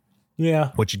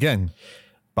 Yeah. Which again,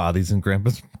 bodies in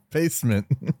Grandpa's basement.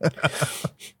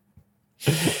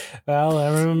 Well,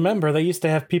 I remember they used to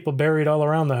have people buried all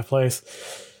around that place.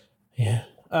 Yeah.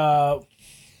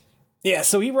 Yeah,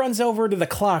 so he runs over to the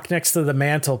clock next to the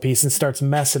mantelpiece and starts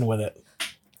messing with it.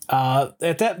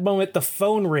 At that moment, the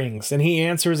phone rings, and he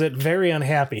answers it very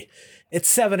unhappy. It's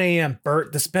 7 a.m.,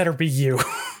 Bert. This better be you.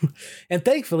 And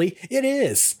thankfully, it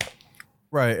is.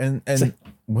 Right, and so,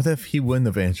 what if he wouldn't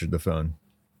have answered the phone?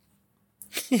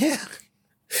 Yeah.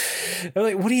 I'm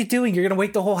like, what are you doing? You're going to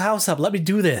wake the whole house up. Let me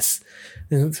do this.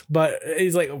 But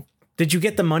he's like, did you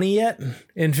get the money yet?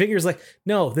 And Figure's like,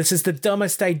 no, this is the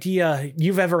dumbest idea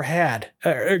you've ever had.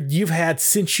 Or you've had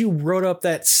since you wrote up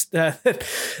that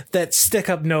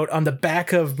stick-up note on the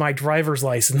back of my driver's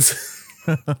license.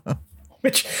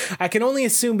 Which I can only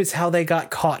assume is how they got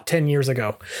caught 10 years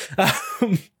ago.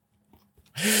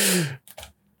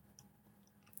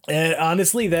 And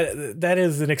honestly, that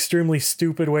is an extremely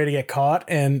stupid way to get caught.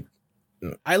 And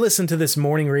I listen to this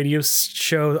morning radio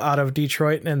show out of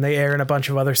Detroit, and they air in a bunch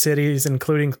of other cities,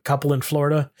 including a couple in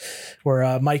Florida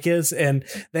where Mike is. And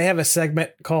they have a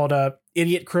segment called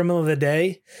Idiot Criminal of the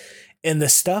Day. And the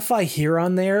stuff I hear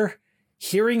on there,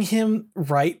 hearing him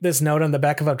write this note on the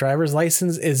back of a driver's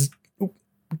license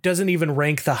doesn't even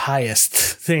rank the highest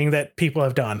thing that people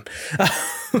have done.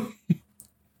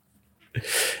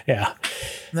 Yeah.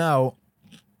 Now,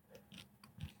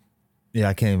 yeah,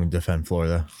 I can't even defend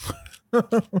Florida.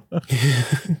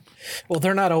 Well,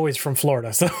 they're not always from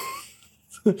Florida, so.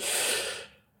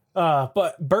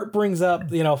 But Bert brings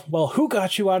up, well, who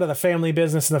got you out of the family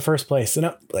business in the first place? And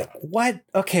I'm like, what?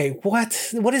 Okay, what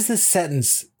is this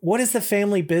sentence? What is the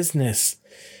family business?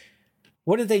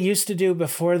 What did they used to do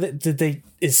before that?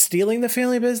 Is stealing the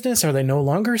family business? Are they no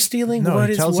longer stealing? No, What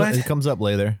it comes up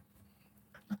later.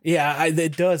 Yeah,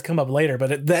 it does come up later,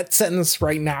 but that sentence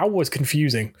right now was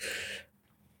confusing.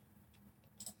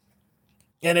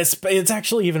 And it's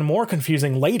actually even more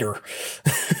confusing later.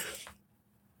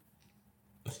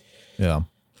 Yeah.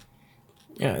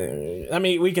 Yeah, I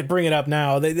mean, we could bring it up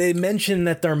now. They mentioned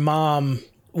that their mom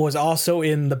was also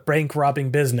in the bank robbing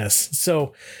business.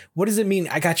 So what does it mean?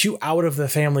 I got you out of the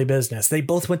family business. They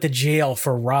both went to jail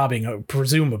for robbing,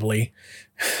 presumably.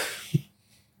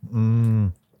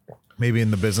 Maybe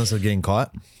in the business of getting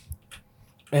caught.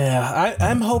 Yeah,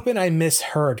 I'm hoping I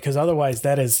misheard, because otherwise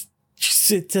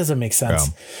it doesn't make sense.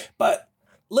 Yeah. But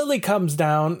Lily comes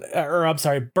down,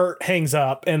 Bert hangs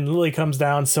up and Lily comes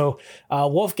down. So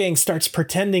Wolfgang starts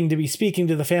pretending to be speaking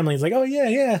to the family. He's like, oh,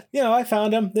 yeah. I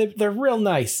found them. They're real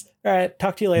nice. All right.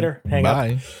 Talk to you later. Hang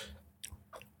Bye.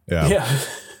 up.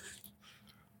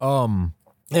 Yeah.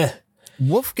 Yeah.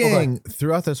 Wolfgang,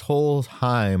 throughout this whole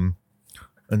time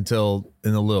until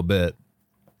in a little bit,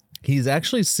 he's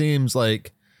actually seems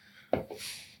like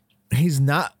he's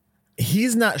not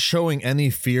showing any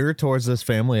fear towards this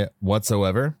family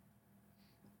whatsoever.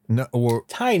 No, or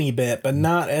tiny bit, but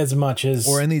not as much as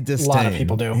or any disdain. A lot of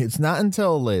people do. It's not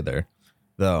until later,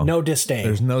 though. No disdain.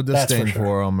 There's no disdain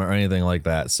for them or anything like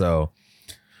that. So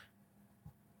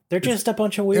they're just a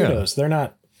bunch of weirdos. Yeah. They're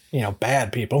not,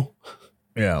 bad people.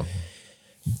 Yeah,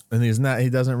 and he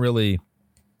doesn't really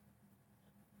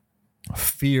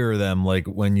fear them like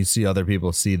when you see other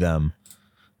people see them.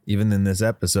 Even in this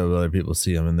episode, other people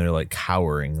see them and they're like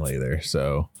cowering later.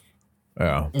 So,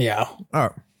 yeah. All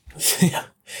right. Yeah.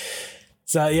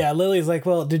 So, yeah, Lily's like,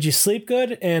 well, did you sleep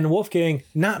good? And Wolfgang,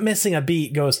 not missing a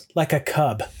beat, goes like a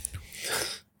cub.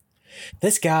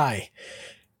 This guy,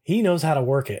 he knows how to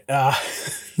work it.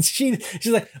 She's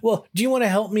like, well, do you want to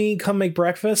help me come make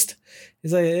breakfast?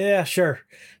 He's like, yeah, sure.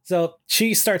 So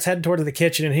she starts heading toward the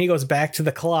kitchen and he goes back to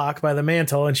the clock by the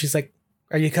mantle and she's like,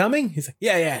 are you coming? He's like,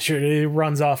 yeah, sure. He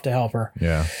runs off to help her.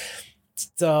 Yeah.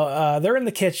 So they're in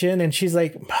the kitchen and she's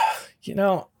like,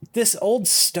 this old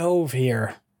stove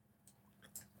here,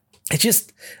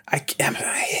 I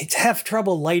have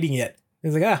trouble lighting it.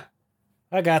 He's like,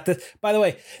 I got this. By the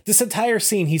way, this entire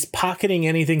scene, he's pocketing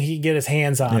anything he can get his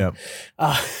hands on. Yep.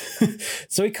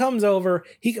 So he comes over.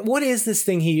 What is this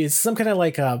thing he uses? Some kind of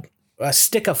like a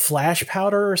stick of flash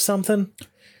powder or something?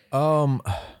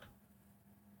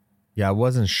 Yeah, I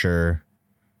wasn't sure.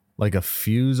 Like a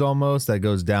fuse almost that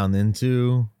goes down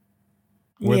into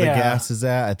where the gas is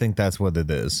at. I think that's what it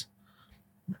is.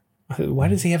 Why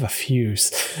does he have a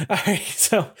fuse? All right,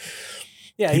 so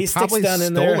yeah, he sticks probably down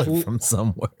in stole there it from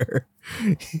somewhere.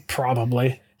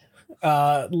 probably.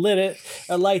 Lit it,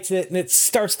 lights it, and it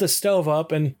starts the stove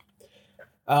up. And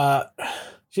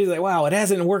she's like, "Wow, it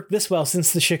hasn't worked this well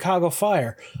since the Chicago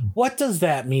fire." What does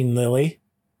that mean, Lily?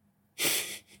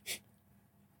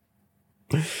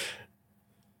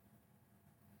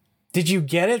 Did you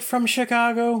get it from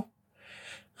Chicago?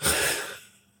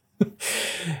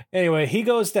 Anyway, he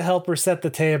goes to help her set the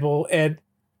table, and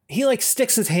he like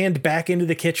sticks his hand back into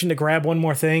the kitchen to grab one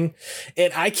more thing.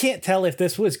 And I can't tell if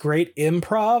this was great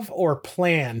improv or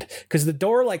planned, because the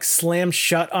door like slams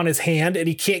shut on his hand and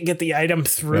he can't get the item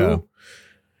through. Yeah.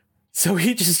 So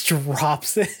he just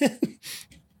drops it.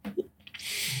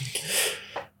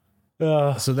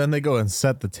 So then they go and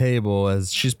set the table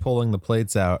as she's pulling the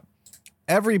plates out.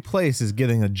 Every place is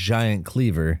getting a giant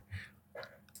cleaver.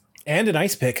 And an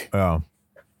ice pick. Oh.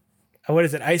 What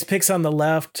is it? Ice picks on the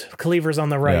left, cleavers on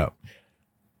the right.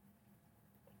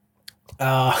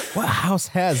 Yeah. What house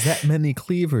has that many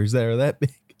cleavers that are that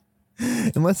big?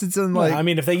 Unless it's in like... I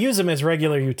mean, if they use them as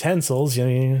regular utensils, you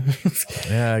know.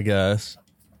 Yeah, I guess.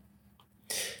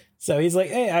 So he's like,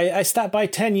 "Hey, I stopped by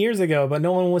 10 years ago, but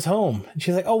no one was home." And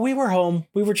she's like, "Oh, we were home.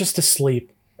 We were just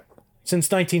asleep since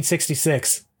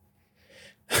 1966.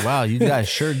 Wow, you guys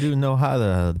sure do know how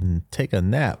to take a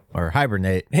nap or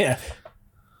hibernate. Yeah.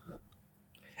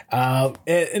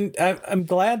 And I'm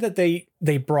glad that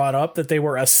they brought up that they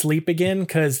were asleep again,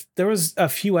 because there was a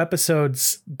few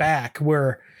episodes back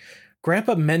where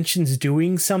Grandpa mentions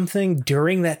doing something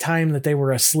during that time that they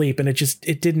were asleep, and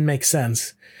it didn't make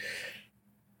sense.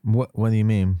 What do you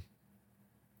mean?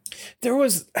 There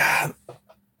was,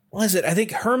 what is it? I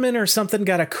think Herman or something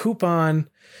got a coupon,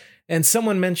 and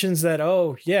someone mentions that,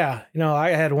 "Oh yeah, I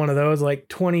had one of those like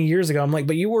 20 years ago." I'm like,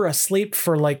 "But you were asleep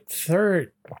for like 20,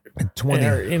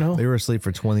 They were asleep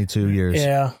for 22 years.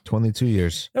 Yeah. 22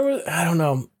 years. I don't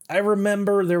know. I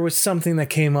remember there was something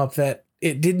that came up that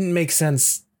it didn't make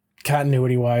sense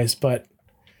continuity wise, but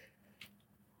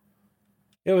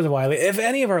it was a while. If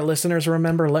any of our listeners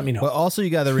remember, let me know. But also you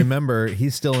got to remember,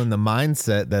 he's still in the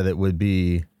mindset that it would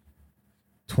be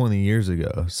 20 years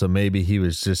ago. So maybe he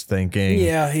was just thinking.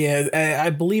 Yeah. I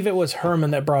believe it was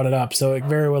Herman that brought it up. So it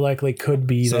very well likely could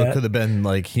be so that. It could have been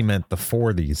like he meant the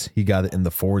 40s. He got it in the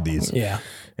 40s. Yeah.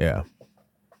 Yeah.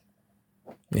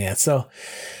 Yeah. So,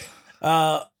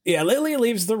 Lily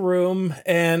leaves the room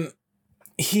and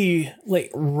he like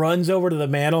runs over to the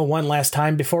mantel one last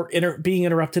time before being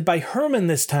interrupted by Herman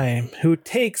this time, who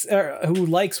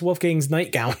likes Wolfgang's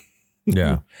nightgown.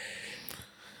 Yeah.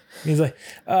 He's like,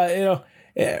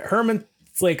 Herman's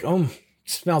like, "Oh,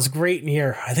 smells great in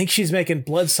here. I think she's making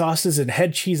blood sausage and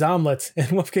head cheese omelets."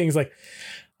 And Wolfgang's like,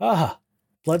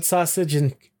 blood sausage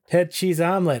and head cheese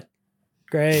omelet.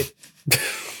 Great.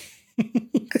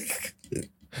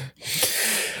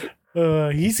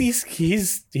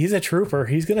 He's a trooper.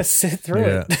 He's gonna sit through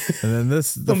it. And then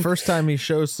the first time he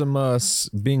shows some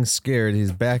being scared,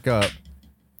 he's back up.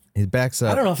 He backs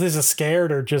up. I don't know if this is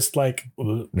scared or just like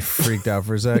freaked out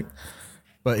for a sec.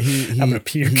 But he I'm gonna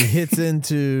puke. He hits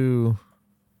into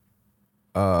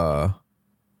the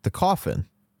coffin.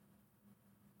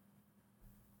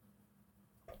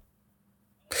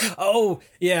 Oh,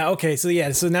 yeah. Okay. So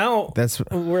now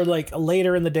we're like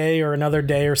later in the day or another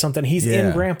day or something. He's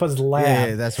in Grandpa's lab.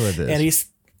 Yeah, that's what it is. And he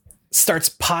starts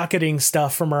pocketing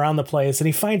stuff from around the place, and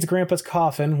he finds Grandpa's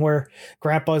coffin where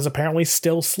Grandpa is apparently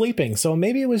still sleeping. So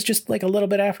maybe it was just like a little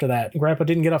bit after that. Grandpa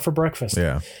didn't get up for breakfast.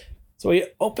 Yeah. So he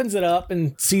opens it up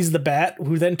and sees the bat,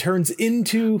 who then turns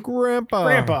into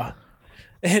Grandpa.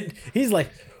 And he's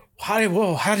like, how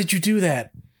did you do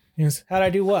that? He goes, "How'd I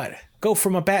do what? Go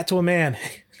from a bat to a man."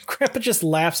 Grandpa just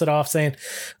laughs it off, saying,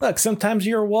 "Look, sometimes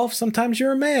you're a wolf, sometimes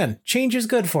you're a man. Change is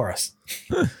good for us."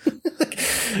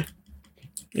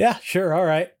 Yeah, sure. All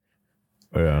right.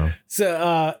 Yeah.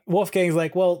 So Wolfgang's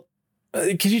like, "Well,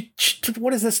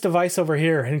 what is this device over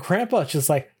here?" And Grandpa's just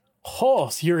like, "Oh,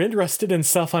 so you're interested in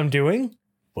stuff I'm doing?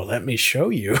 Well, let me show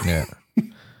you." Yeah.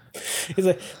 He's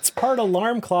like, "It's part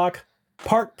alarm clock,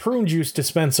 part prune juice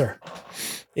dispenser.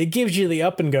 It gives you the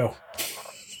up and go."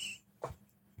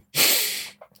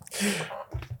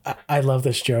 I love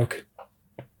this joke.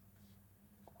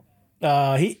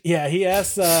 He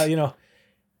asks,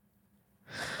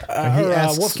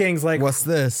 Wolfgang's like, "What's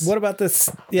this? What about this?"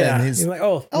 Yeah. And he's like,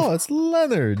 "Oh, it's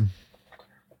Leonard."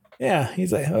 Yeah.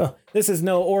 He's like, "Oh, this is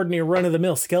no ordinary run of the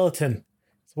mill skeleton.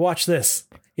 So watch this."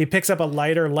 He picks up a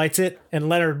lighter, lights it, and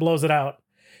Leonard blows it out.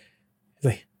 He's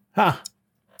like, "Huh."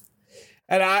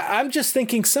 And I'm just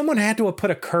thinking someone had to have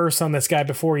put a curse on this guy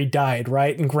before he died,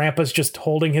 right? And Grandpa's just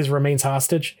holding his remains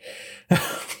hostage.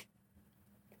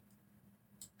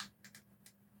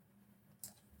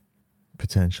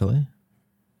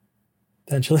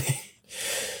 Potentially.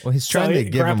 Well, he's trying to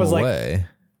give him away. Like,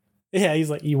 yeah, he's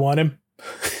like, you want him?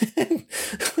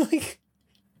 Like,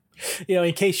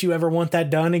 in case you ever want that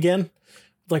done again.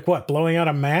 Like what, blowing out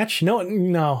a match?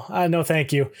 No,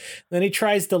 thank you. Then he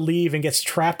tries to leave and gets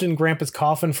trapped in Grandpa's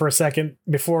coffin for a second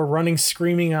before running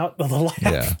screaming out of the lab.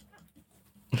 Yeah.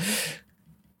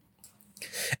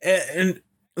 And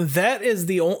that is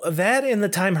that and the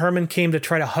time Herman came to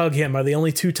try to hug him are the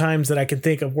only two times that I can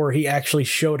think of where he actually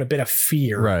showed a bit of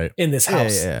fear in this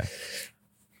house. Yeah.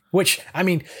 Which, I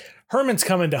mean, Herman's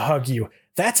coming to hug you.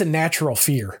 That's a natural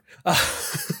fear.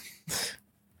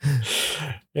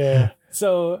 Yeah.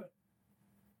 So,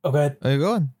 go ahead. Are you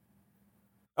going?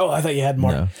 Oh, I thought you had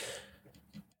more. No.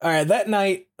 All right. That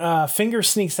night, Finger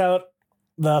sneaks out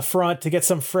the front to get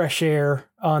some fresh air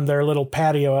on their little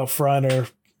patio out front, or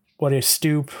what is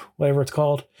stoop, whatever it's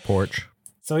called. Porch.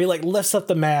 So he like lifts up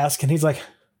the mask and he's like,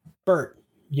 Bert,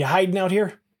 you hiding out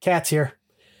here? Cat's here.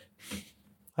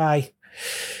 Hi.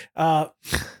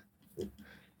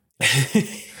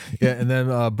 Yeah, and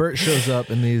then Bert shows up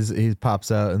and he pops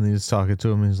out and he's talking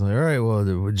to him. And he's like, all right, well,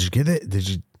 did you get it? Did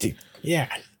you? Yeah.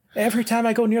 Every time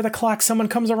I go near the clock, someone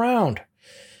comes around.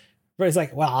 Bert's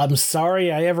like, well, I'm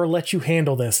sorry I ever let you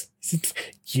handle this.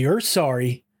 You're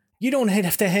sorry. You don't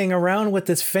have to hang around with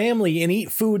this family and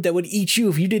eat food that would eat you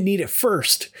if you didn't eat it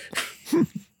first.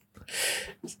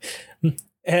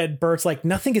 And Bert's like,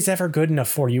 nothing is ever good enough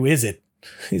for you, is it?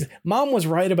 Mom was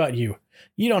right about you.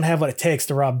 You don't have what it takes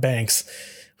to rob banks.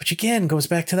 Which again goes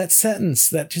back to that sentence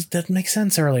that just didn't make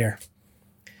sense earlier.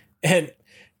 And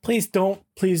please don't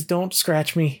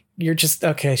scratch me. You're just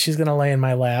okay. She's going to lay in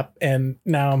my lap and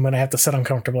now I'm going to have to sit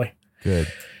uncomfortably.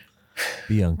 Good.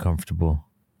 Be uncomfortable.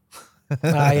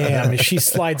 I am. If she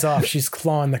slides off, she's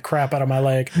clawing the crap out of my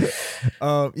leg.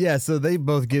 Yeah, so they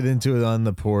both get into it on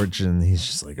the porch and he's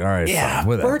just like, all right, yeah, fine,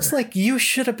 whatever. Bert's like, you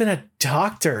should have been a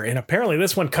doctor. And apparently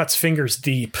this one cuts fingers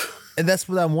deep. And that's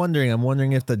what I'm wondering. I'm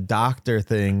wondering if the doctor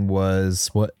thing was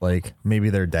what, like, maybe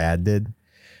their dad did.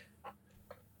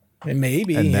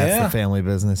 Maybe, and that's the family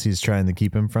business he's trying to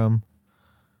keep him from.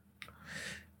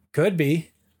 Could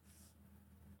be.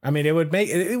 I mean, it would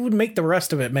make the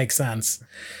rest of it make sense.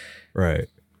 Right.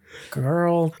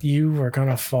 Girl, you are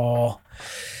gonna fall.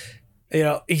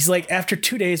 He's like, after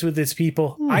 2 days with these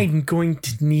people, I'm going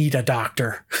to need a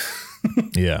doctor.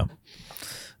 Yeah.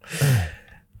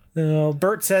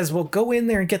 Bert says, well, go in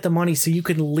there and get the money so you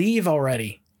can leave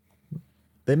already.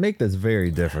 They make this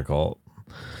very difficult.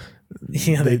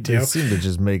 Yeah, they do. They seem to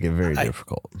just make it very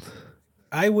difficult.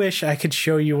 I wish I could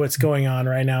show you what's going on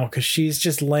right now because she's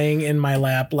just laying in my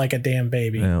lap like a damn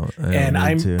baby. And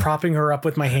I'm propping her up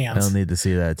with my hands. I don't need to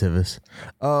see that, Tivis.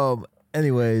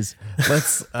 Anyways,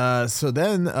 let's so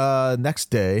then next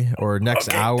day or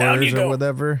next hours or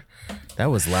whatever. That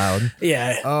was loud.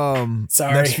 Yeah.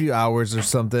 Sorry. Next few hours or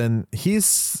something.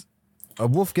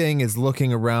 Wolfgang is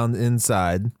looking around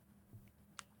inside.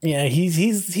 Yeah,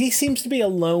 he seems to be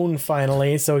alone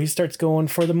finally, so he starts going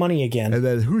for the money again. And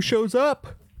then who shows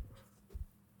up?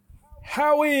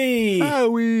 Howie!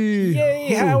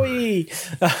 Yay, Howie!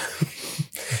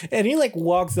 And he like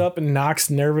walks up and knocks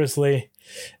nervously.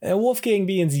 And Wolfgang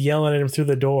begins yelling at him through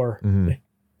the door. Mm-hmm.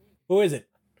 Who is it?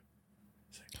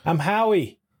 I'm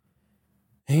Howie.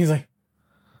 And he's like,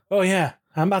 oh yeah,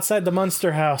 I'm outside the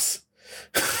Munster house.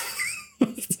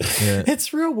 Yeah.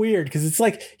 It's real weird because it's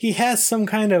like he has some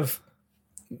kind of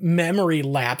memory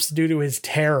lapse due to his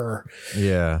terror.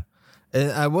 Yeah.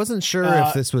 And I wasn't sure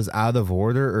if this was out of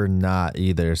order or not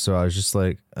either. So I was just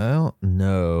like, I don't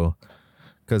know.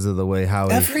 Because of the way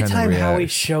Howie every time Howie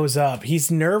shows up,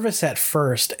 he's nervous at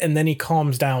first and then he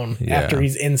calms down after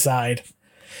he's inside.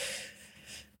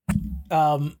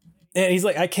 And he's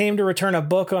like, I came to return a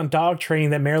book on dog training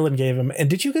that Marilyn gave him. And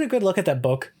did you get a good look at that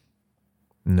book?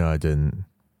 No, I didn't.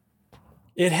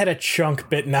 It had a chunk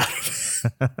bitten out of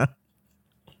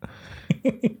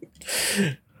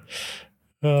it.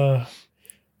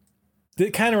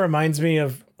 It kind of reminds me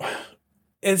of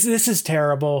this is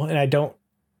terrible and I don't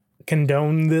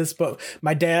condone this, but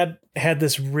my dad had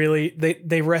this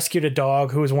they rescued a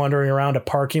dog who was wandering around a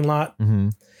parking lot. Mm-hmm.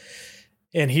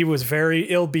 And he was very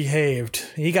ill behaved.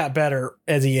 He got better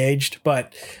as he aged,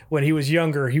 but when he was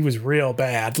younger, he was real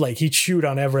bad. Like he chewed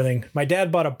on everything. My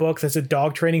dad bought a book that said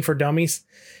Dog Training for Dummies.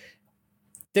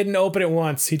 Didn't open it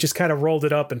once. He just kind of rolled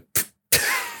it up and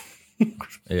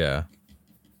yeah.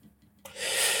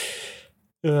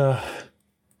 My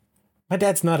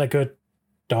dad's not a good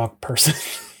dog person.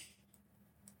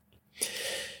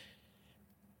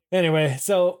 Anyway,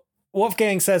 so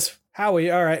Wolfgang says,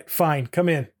 Howie, all right, fine, come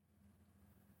in.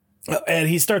 And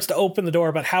he starts to open the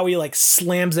door, but Howie like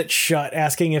slams it shut,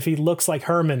 asking if he looks like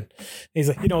Herman. He's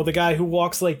like, the guy who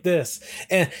walks like this.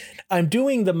 And I'm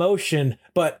doing the motion,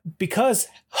 but because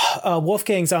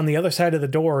Wolfgang's on the other side of the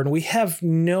door and we have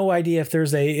no idea if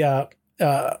there's a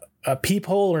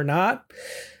peephole or not.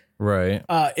 Right.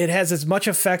 It has as much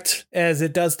effect as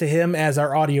it does to him as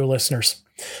our audio listeners.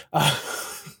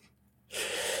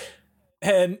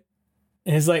 And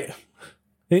he's like,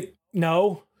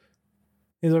 no.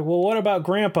 He's like, well, what about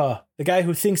Grandpa, the guy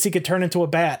who thinks he could turn into a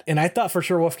bat? And I thought for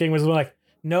sure Wolfgang was like,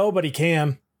 no, but he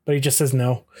can. But he just says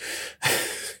no.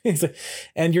 He's like,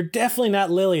 and you're definitely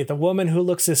not Lily, the woman who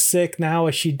looks as sick now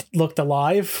as she looked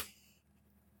alive.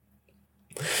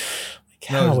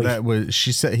 No, that was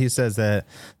she said. He says that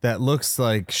looks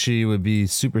like she would be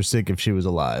super sick if she was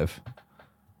alive,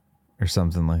 or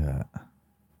something like that.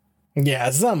 Yeah,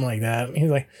 something like that. He's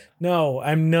like, no,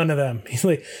 I'm none of them. He's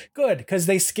like, good, because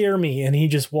they scare me. And he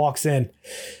just walks in.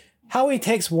 Howie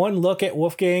takes one look at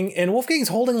Wolfgang, and Wolfgang's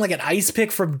holding like an ice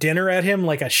pick from dinner at him,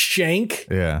 like a shank.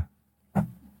 Yeah.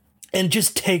 And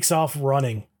just takes off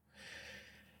running.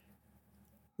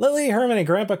 Lily, Herman, and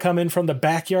Grandpa come in from the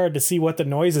backyard to see what the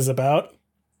noise is about.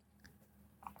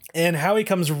 And Howie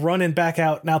comes running back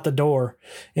out and out the door.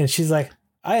 And she's like,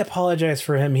 I apologize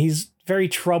for him. He's very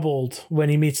troubled when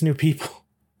he meets new people.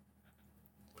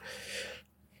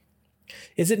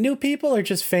 Is it new people or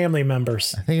just family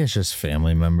members? I think it's just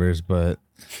family members, but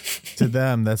to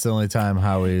them, that's the only time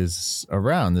Howie's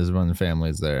around is when the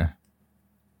family's there.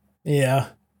 Yeah.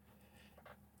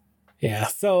 Yeah.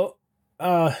 So,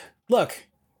 look,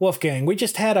 Wolfgang, we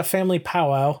just had a family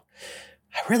powwow.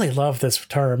 I really love this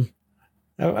term.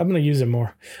 I'm going to use it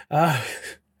more.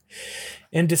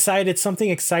 And decided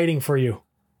something exciting for you.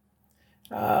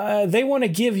 They want to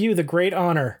give you the great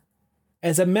honor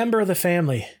as a member of the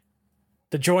family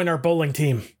to join our bowling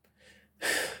team.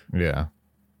 Yeah.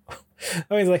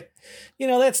 I was like,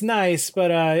 that's nice,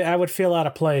 but I would feel out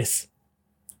of place.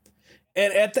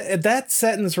 And at that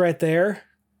sentence right there,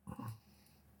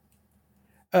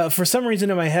 for some reason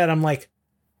in my head, I'm like,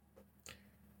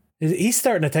 he's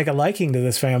starting to take a liking to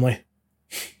this family.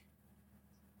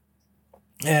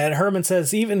 And Herman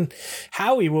says, even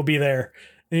Howie will be there.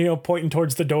 Pointing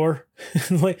towards the door.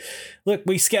 Like, look,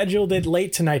 we scheduled it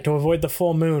late tonight to avoid the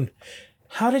full moon.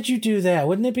 How did you do that?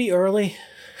 Wouldn't it be early?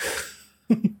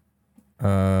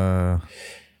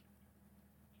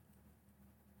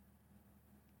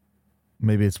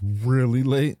 Maybe it's really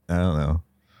late. I don't know.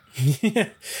 Yeah.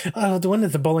 When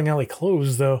did the bowling alley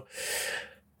close, though?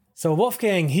 So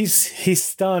Wolfgang, he's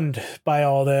stunned by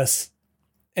all this.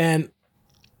 And,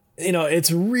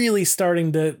 it's really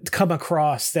starting to come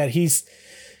across that he's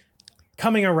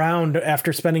coming around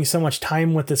after spending so much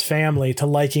time with his family to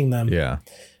liking them. Yeah.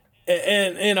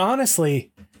 And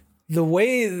honestly, the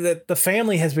way that the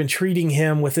family has been treating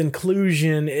him with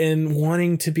inclusion and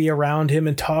wanting to be around him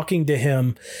and talking to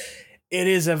him, it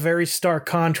is a very stark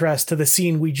contrast to the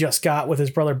scene we just got with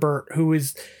his brother Bert, who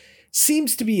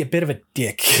seems to be a bit of a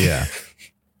dick. Yeah.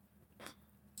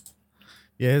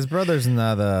 Yeah, his brother's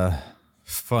not a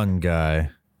fun guy.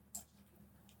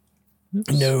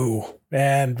 No.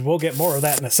 And we'll get more of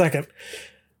that in a second,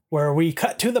 where we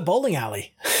cut to the bowling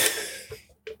alley.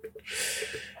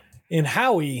 And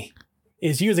Howie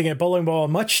is using a bowling ball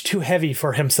much too heavy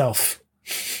for himself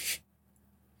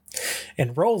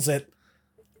and rolls it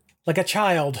like a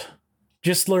child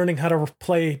just learning how to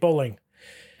play bowling.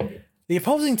 The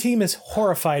opposing team is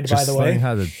horrified, by the way. Just learning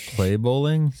how to play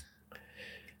bowling?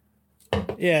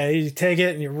 Yeah, you take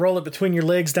it and you roll it between your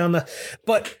legs down the...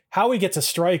 But Howie gets a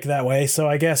strike that way, so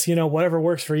I guess, whatever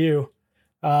works for you.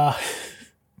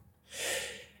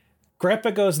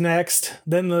 Grandpa goes next,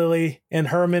 then Lily and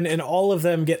Herman, and all of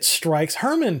them get strikes.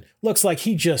 Herman looks like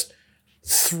he just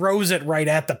throws it right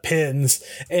at the pins.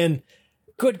 And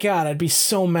good God, I'd be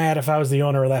so mad if I was the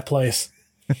owner of that place.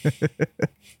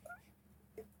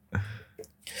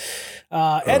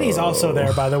 Eddie's also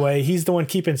there, by the way. He's the one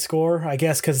keeping score, I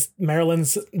guess, because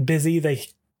Marilyn's busy. They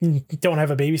don't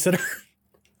have a babysitter.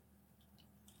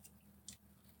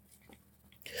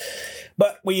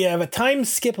 But we have a time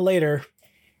skip later,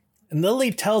 and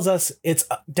Lily tells us it's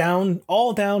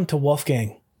all down to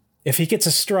Wolfgang. If he gets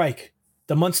a strike,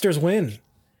 the Munsters win.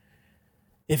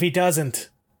 If he doesn't,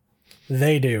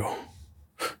 they do.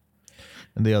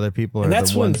 And the other people are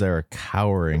the ones that are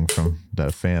cowering from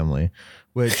that family.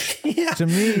 Which, yeah. To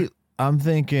me, I'm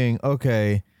thinking,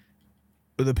 okay,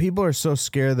 the people are so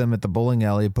scared of them at the bowling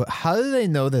alley, but how do they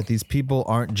know that these people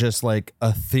aren't just like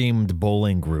a themed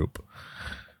bowling group?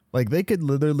 Like, they could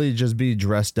literally just be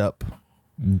dressed up.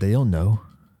 They don't know.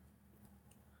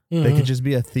 They could just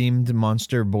be a themed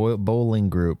monster bowling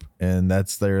group, and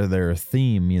that's their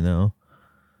theme, you know.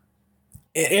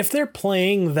 If they're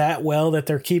playing that well that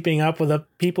they're keeping up with the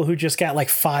people who just got like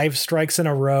 5 strikes in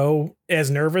a row, as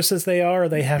nervous as they are,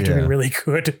 they have to be really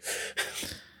good.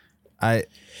 I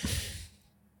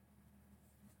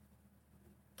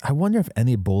wonder if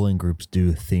any bowling groups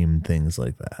do themed things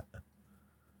like that.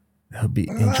 That would be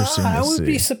interesting to see. I would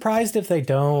be surprised if they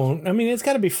don't. I mean, it's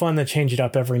got to be fun to change it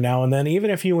up every now and then. Even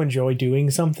if you enjoy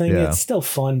doing something, it's still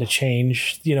fun to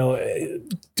change, you know,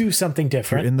 do something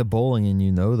different. If you're in the bowling and you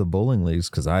know the bowling leagues,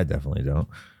 because I definitely don't.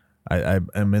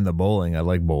 I'm in the bowling. I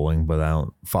like bowling, but I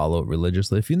don't follow it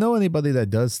religiously. If you know anybody that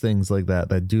does things like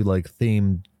that do like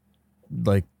themed,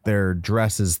 like their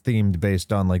dress is themed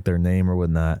based on like their name or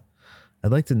whatnot,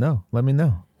 I'd like to know. Let me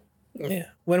know. Yeah.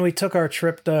 When we took our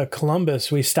trip to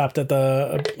Columbus, we stopped at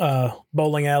the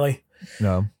bowling alley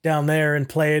down there and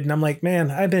played. And I'm like, man,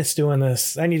 I miss doing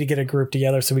this. I need to get a group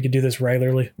together so we could do this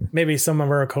regularly. Maybe some of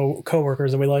our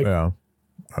coworkers that we like. Yeah.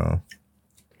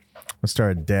 Let's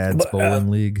start a dad's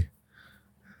bowling league.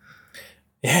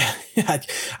 Yeah.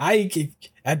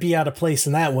 I'd be out of place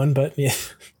in that one, but yeah.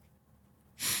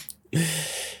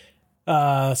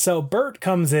 So Bert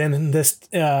comes in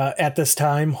at this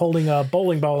time holding a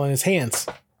bowling ball in his hands.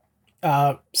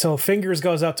 So Fingers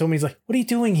goes up to him. He's like, "What are you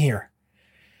doing here?"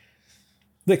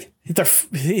 Like they're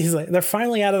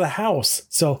finally out of the house,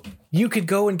 so you could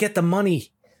go and get the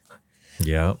money.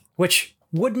 Yeah, which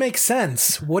would make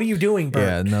sense. What are you doing, Bert?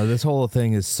 Yeah, no, this whole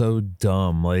thing is so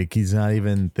dumb. Like he's not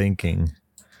even thinking.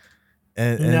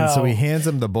 And so he hands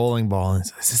him the bowling ball and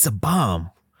says, "It's a bomb.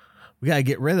 We got to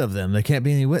get rid of them. There can't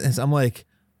be any witness." I'm like,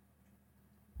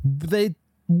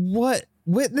 what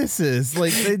witnesses?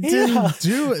 Like they didn't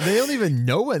do it. They don't even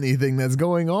know anything that's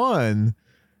going on.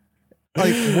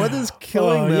 Like what does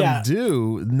killing them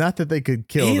do? Not that they could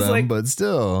kill them, like, but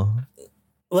still.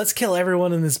 Let's kill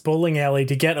everyone in this bowling alley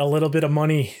to get a little bit of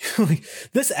money.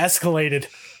 This escalated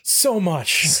so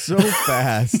much. So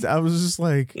fast. I was just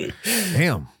like,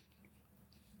 damn.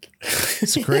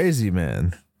 It's crazy,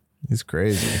 man. He's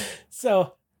crazy.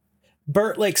 So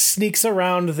Bert like sneaks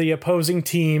around the opposing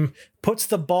team, puts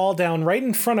the ball down right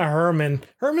in front of Herman.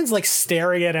 Herman's like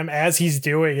staring at him as he's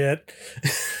doing it.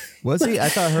 Was he? I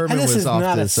thought Herman was off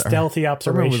not to a stealthy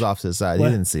observation. Herman was off to the side. What?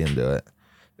 He didn't see him do it.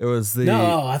 It was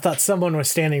No, I thought someone was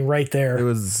standing right there. It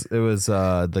was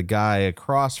the guy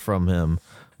across from him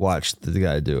watched the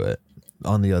guy do it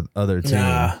on the other team.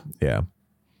 Yeah.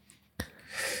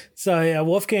 So yeah,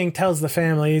 Wolfgang tells the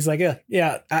family, he's like,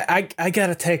 I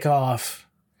gotta take off.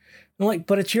 I'm like,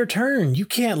 but it's your turn. You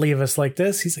can't leave us like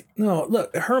this. He's like, no,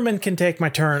 look, Herman can take my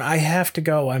turn. I have to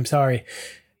go. I'm sorry.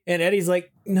 And Eddie's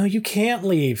like, no, you can't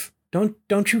leave.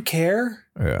 Don't you care?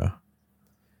 Yeah.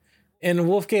 And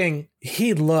Wolfgang,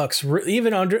 he looks,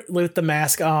 even under with the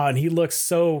mask on, he looks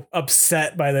so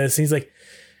upset by this. He's like,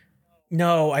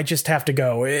 no, I just have to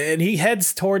go. And he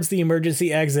heads towards the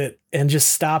emergency exit and just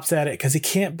stops at it because he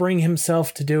can't bring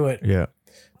himself to do it. Yeah.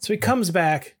 So he comes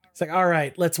back. It's like, all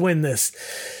right, let's win this.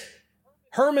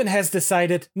 Herman has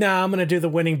decided, nah, I'm going to do the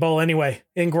winning bowl anyway,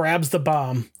 and grabs the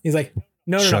bomb. He's like,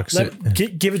 no,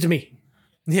 give it to me.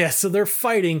 Yeah, so they're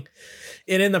fighting.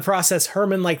 And in the process,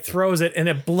 Herman like throws it and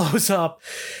it blows up.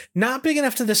 Not big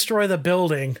enough to destroy the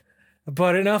building,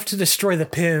 but enough to destroy the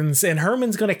pins. And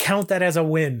Herman's going to count that as a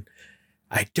win.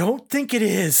 I don't think it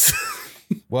is.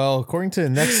 Well, according to the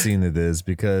next scene, it is,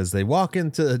 because they walk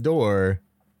into the door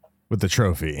with the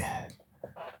trophy.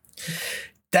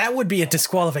 That would be a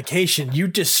disqualification. You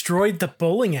destroyed the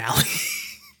bowling alley.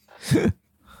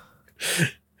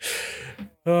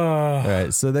 All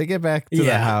right, so they get back to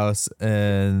the house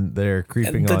and they're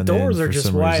creeping on in. The doors are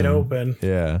just wide open.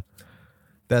 Yeah,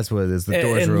 that's what it is. The doors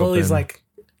are open. And Lily's like,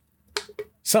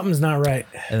 something's not right.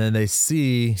 And then they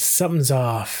see something's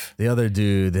off. The other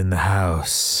dude in the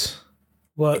house.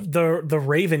 Well, the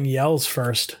Raven yells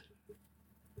first.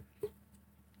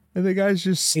 And the guy's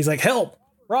he's like, help,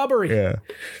 robbery. Yeah.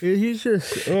 He's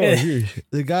just,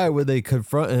 the guy, when they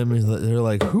confront him, they're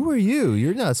like, who are you?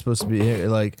 You're not supposed to be here.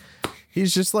 Like,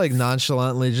 he's just like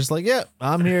nonchalantly just like, yeah,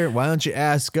 I'm here. Why don't you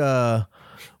ask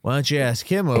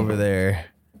him over there?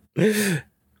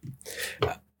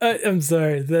 I'm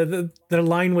sorry. The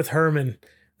line with Herman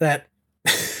that.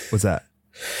 What's that?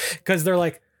 Because they're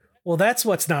like, well, that's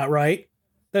what's not right.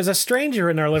 There's a stranger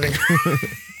in our living room.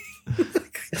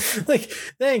 Like,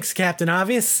 thanks, Captain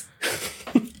Obvious.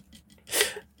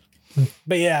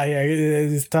 But yeah,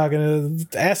 he's talking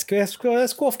to ask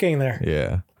Wolfgang there.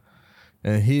 Yeah.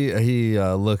 And he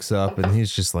looks up and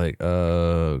he's just like,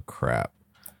 crap.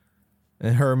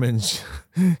 And Herman's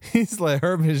just like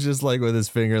with his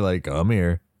finger like, I'm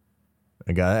here.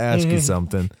 I gotta ask you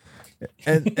something.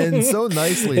 And so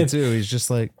nicely too. He's just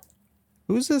like,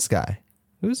 who's this guy?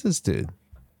 Who's this dude?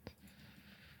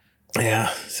 Yeah.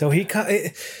 So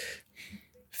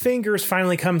Fingers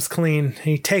finally comes clean.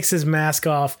 He takes his mask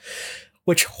off,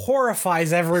 which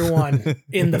horrifies everyone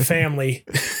in the family.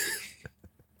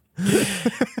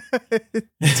 It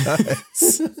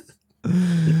does.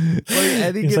 Like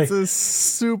Eddie gets a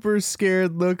super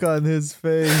scared look on his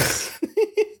face.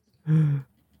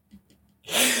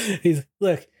 He's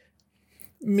look,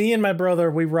 me and my brother,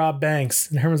 we rob banks.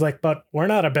 And Herman's like, but we're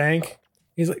not a bank.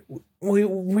 He's like,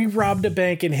 we robbed a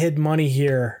bank and hid money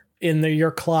here in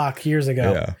your clock years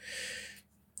ago. Yeah.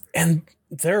 And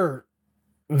they're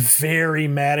very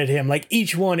mad at him. Like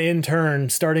each one in turn,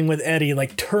 starting with Eddie,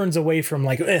 like turns away from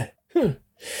like,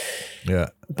 Yeah.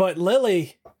 But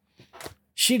Lily,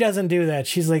 she doesn't do that.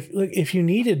 She's like, look, if you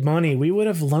needed money, we would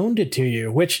have loaned it to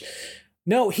you, which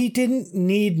no, he didn't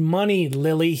need money,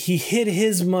 Lily. He hid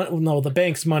his money, no, the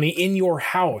bank's money in your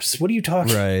house. What are you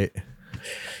talking about? Right.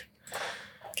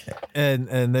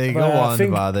 And they go on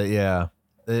about it, yeah.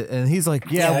 And he's like,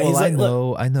 yeah, well, I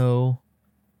know.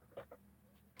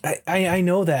 I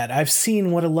know that. I've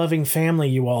seen what a loving family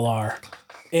you all are.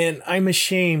 And I'm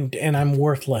ashamed and I'm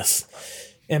worthless.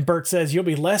 And Bert says, you'll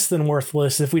be less than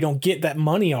worthless if we don't get that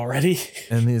money already.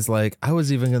 And he's like, I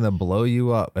was even going to blow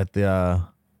you up at the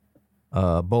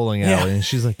bowling alley. Yeah. And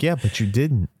she's like, yeah, but you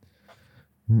didn't.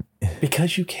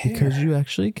 Because you care. Because you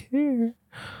actually care.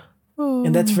 Oh.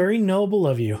 And that's very noble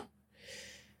of you.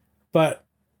 But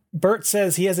Bert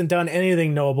says he hasn't done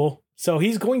anything noble, so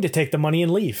he's going to take the money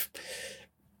and leave.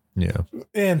 Yeah.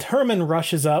 And Herman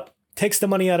rushes up, takes the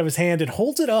money out of his hand, and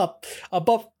holds it up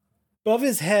above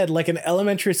his head like an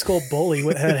elementary school bully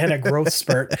that had a growth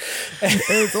spurt. And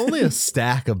it's only a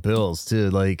stack of bills, too.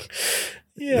 Like,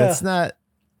 yeah, that's not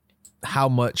how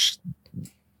much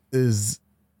they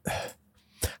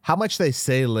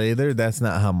say later. That's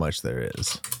not how much there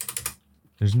is.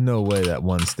 There's no way that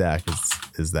one stack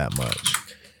is that much.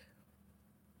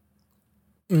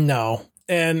 No.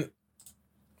 And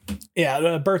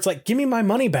yeah, Bert's like, give me my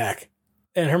money back.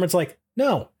 And Herman's like,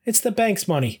 no, it's the bank's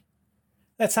money.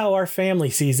 That's how our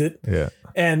family sees it. Yeah.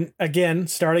 And again,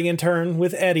 starting in turn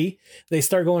with Eddie, they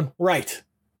start going, right.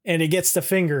 And it gets to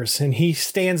Fingers, and he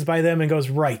stands by them and goes,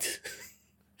 right.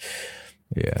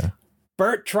 Yeah.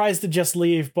 Bert tries to just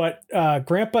leave, but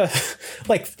Grandpa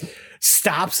like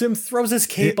stops him, throws his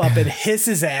cape up, and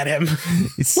hisses at him.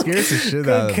 He scares the shit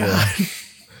out of him.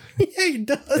 Yeah, he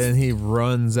does. And he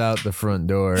runs out the front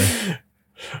door.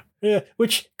 Yeah,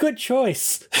 which, good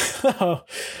choice.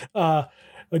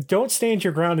 Don't stand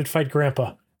your ground and fight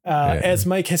Grandpa. As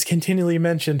Mike has continually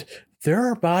mentioned, there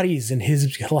are bodies in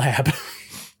his lab.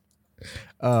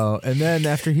 Oh, and then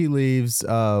after he leaves,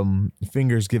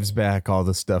 Fingers gives back all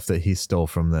the stuff that he stole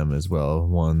from them as well,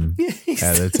 one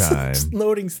at a time.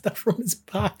 Loading stuff from his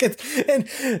pocket. And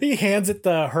he hands it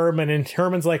to Herman, and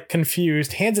Herman's like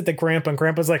confused, hands it to Grandpa, and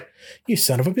Grandpa's like, you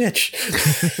son of a bitch.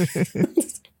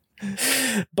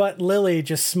 But Lily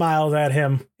just smiles at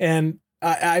him. And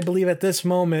I believe at this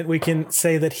moment we can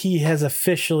say that he has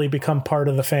officially become part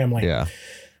of the family. Yeah.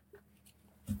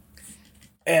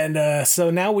 And so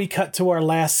now we cut to our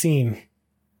last scene.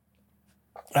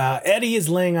 Eddie is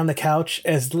laying on the couch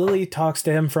as Lily talks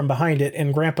to him from behind it,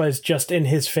 and Grandpa is just in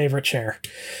his favorite chair.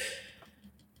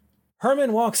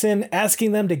 Herman walks in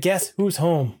asking them to guess who's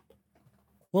home.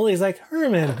 Lily's like,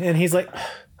 Herman. And he's like,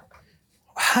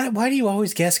 why do you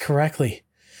always guess correctly?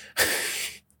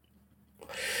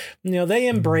 They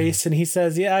embrace, and he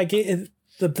says, yeah, I get it.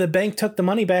 The bank took the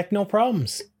money back, no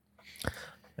problems.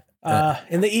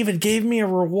 And they even gave me a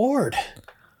reward.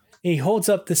 He holds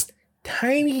up this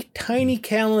tiny, tiny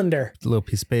calendar. A little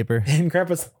piece of paper. And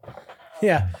Grandpa's,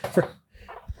 for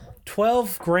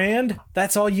 12 grand.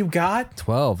 That's all you got?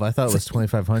 12. I thought it was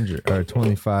 2,500 or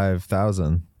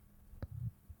 25,000.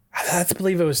 I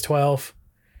believe it was 12.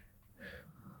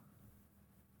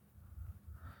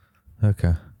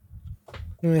 Okay.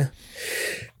 Yeah.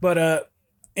 But,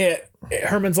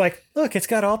 Herman's like, look, it's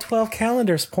got all 12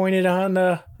 calendars pointed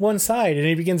on one side. And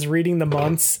he begins reading the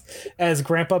months as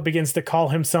Grandpa begins to call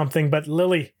him something. But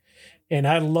Lily, and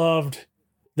I loved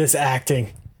this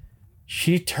acting,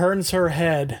 she turns her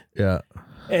head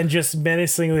and just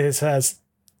menacingly says,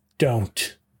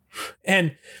 don't.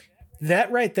 And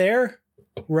that right there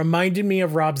reminded me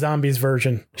of Rob Zombie's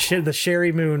version, the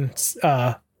Sherry Moon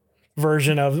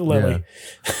version of Lily.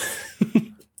 Yeah.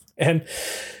 And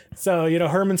so,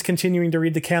 Herman's continuing to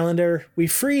read the calendar. We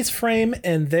freeze frame,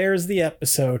 and there's the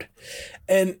episode.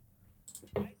 And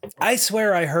I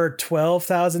swear I heard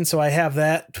 12,000, so I have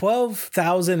that.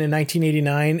 12,000 in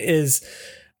 1989 is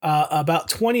about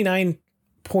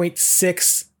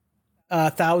 29.6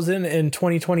 thousand in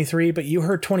 2023, but you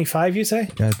heard 25, you say?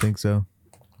 Yeah, I think so.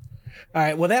 All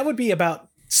right, well, that would be about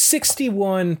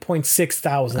 61.6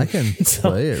 thousand. I can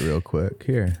play it real quick.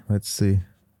 Here, let's see.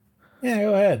 Yeah,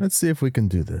 go ahead. Let's see if we can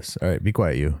do this. All right, be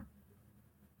quiet, you.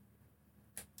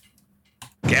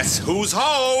 Guess who's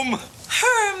home?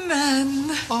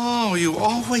 Herman. Oh, you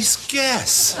always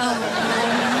guess.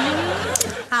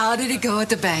 How did it go at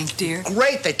the bank, dear?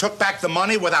 Great, they took back the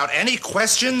money without any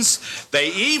questions.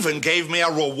 They even gave me a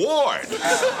reward.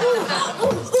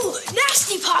 Ooh,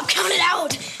 nasty Pop, count it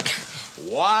out.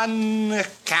 1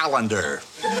 calendar.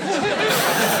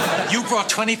 You brought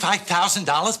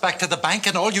 $25,000 back to the bank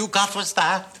and all you got was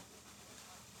that?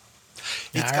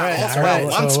 It's All got right, all all 12 right.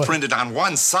 months So- printed on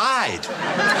one side.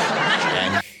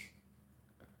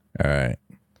 All right.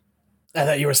 I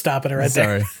thought you were stopping it right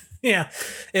Sorry. there. Yeah,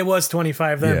 it was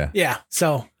 25 then. Yeah.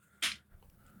 So,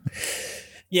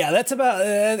 yeah, that's about,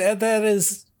 that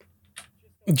is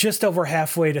just over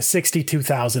halfway to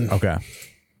 62,000 Okay.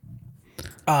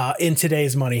 In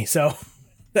today's money. So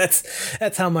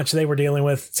that's how much they were dealing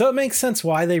with. So it makes sense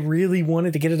why they really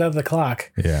wanted to get it out of the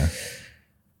clock. Yeah.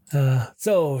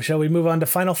 So shall we move on to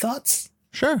final thoughts?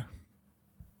 Sure.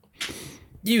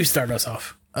 You start us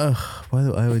off. Why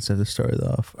do I always have to start it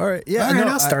off? All right. Yeah. All right,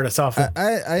 no, I'll start us off.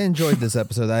 I enjoyed this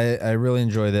episode. I really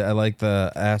enjoyed it. I like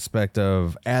the aspect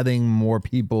of adding more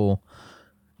people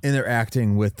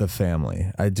interacting with the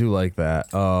family. I do like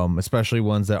that. Especially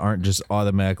ones that aren't just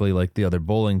automatically like the other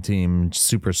bowling team,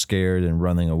 super scared and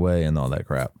running away and all that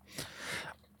crap.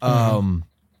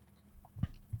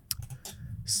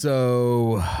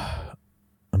 So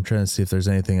I'm trying to see if there's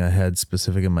anything I had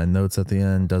specific in my notes at the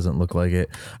end. Doesn't look like it.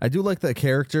 I do like the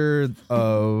character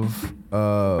of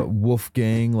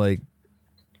Wolfgang, like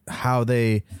how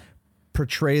they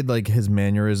portrayed like his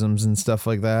mannerisms and stuff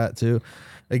like that too.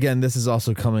 Again, this is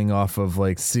also coming off of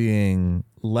like seeing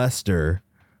Lester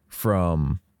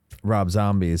from Rob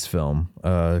Zombie's film,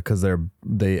 because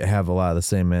they have a lot of the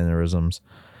same mannerisms,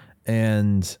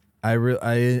 and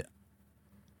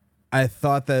I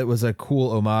thought that it was a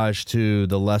cool homage to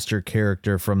the Lester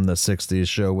character from the 60s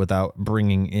show without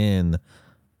bringing in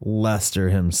Lester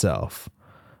himself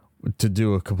to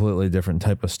do a completely different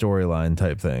type of storyline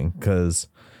type thing. Because,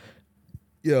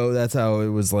 that's how it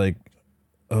was like,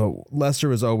 Lester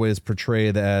was always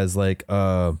portrayed as like,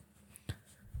 I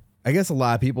guess a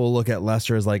lot of people look at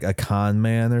Lester as like a con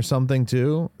man or something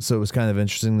too. So it was kind of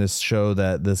interesting to show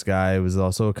that this guy was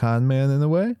also a con man in a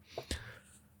way.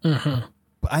 Mm-hmm.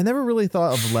 But I never really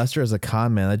thought of Lester as a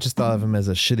con man. I just thought of him as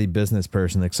a shitty business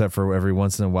person, except for every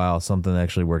once in a while something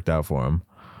actually worked out for him.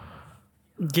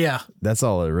 Yeah. That's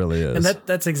all it really is. And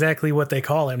that's exactly what they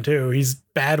call him too. He's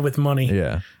bad with money.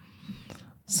 Yeah.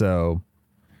 So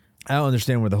I don't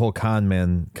understand where the whole con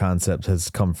man concept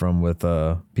has come from with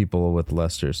people with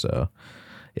Lester. So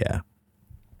yeah.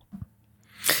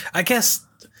 I guess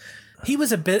he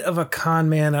was a bit of a con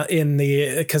man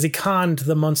because he conned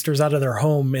the Munsters out of their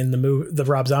home in the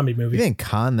Rob Zombie movie. He didn't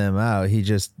con them out. He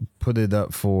just put it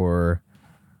up for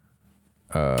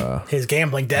His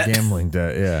gambling debt.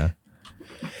 Yeah.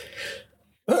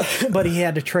 But he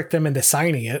had to trick them into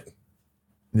signing it.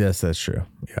 Yes, that's true.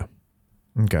 Yeah.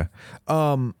 Okay.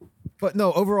 But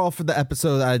no, overall for the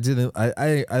episode,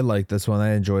 I liked this one.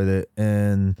 I enjoyed it,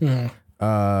 and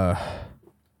I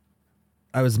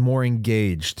was more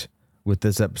engaged with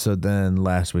this episode than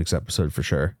last week's episode for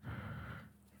sure.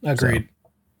 Agreed. So,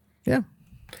 yeah.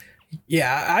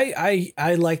 Yeah,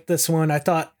 I liked this one. I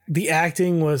thought the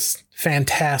acting was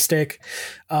fantastic.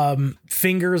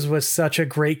 Fingers was such a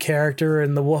great character,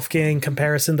 and the Wolfgang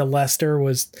comparison to Lester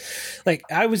was like,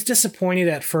 I was disappointed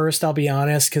at first, I'll be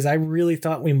honest, because I really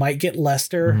thought we might get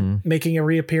Lester making a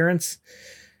reappearance.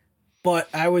 But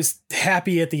I was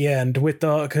happy at the end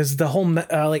because the whole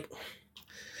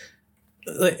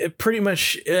pretty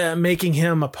much making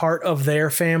him a part of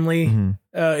their family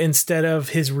instead of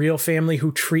his real family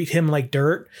who treat him like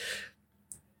dirt.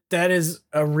 That is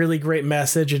a really great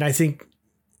message. And I think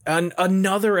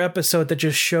another episode that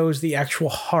just shows the actual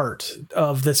heart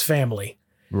of this family.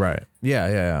 Right.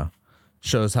 Yeah.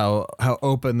 Shows how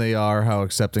open they are, how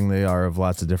accepting they are of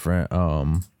lots of different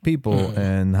people,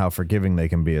 and how forgiving they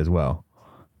can be as well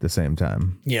at the same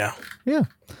time. Yeah. Yeah,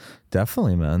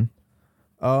 definitely, man.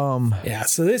 Yeah,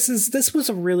 so this was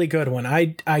a really good one.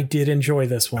 I did enjoy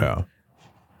this one.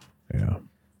 Yeah.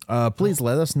 Please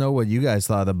let us know what you guys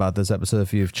thought about this episode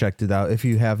if you've checked it out. If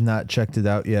you have not checked it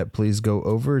out yet, please go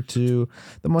over to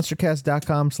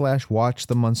themonstercast.com/watch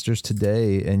the Munsters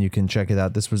today, and you can check it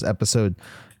out. This was episode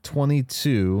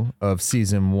 22 of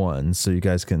season 1, so you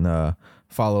guys can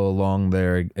follow along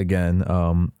there again.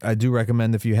 I do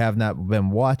recommend, if you have not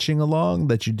been watching along,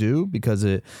 that you do, because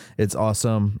it's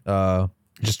awesome.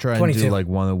 Just try and 22. do like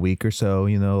one a week or so,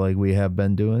 like we have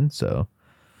been doing. So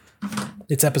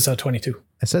It's episode 22.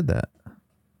 I said that.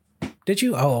 Did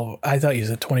you? Oh, I thought you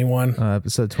said 21.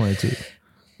 Episode 22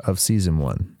 of season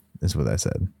 1 is what I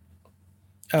said.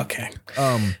 Okay.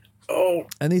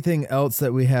 Anything else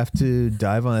that we have to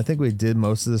dive on? I think we did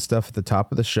most of the stuff at the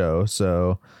top of the show.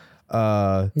 So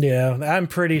yeah, I'm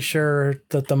pretty sure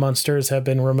that the Munsters have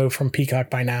been removed from Peacock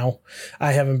by now.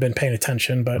 I haven't been paying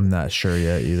attention, but I'm not sure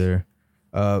yet either.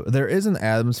 There is an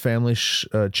Addams Family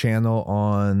channel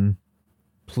on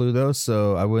Pluto,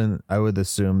 so I would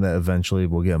assume that eventually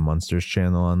we'll get a Munsters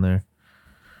channel on there.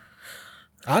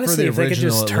 honestly, if they could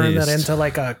just turn that least. into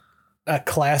like a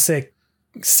classic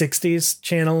 60s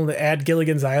channel, add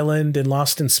Gilligan's Island and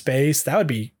Lost in Space, that would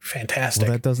be fantastic.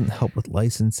 Well, that doesn't help with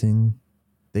licensing.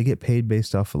 They get paid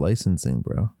based off of licensing,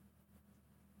 bro.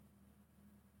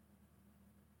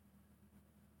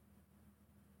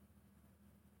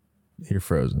 You're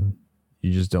frozen.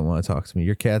 You just don't want to talk to me.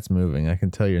 Your cat's moving. I can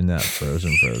tell you're not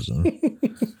frozen.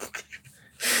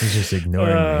 He's just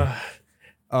ignoring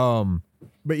me.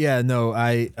 But yeah, no,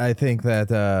 I think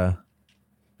that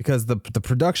because the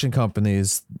production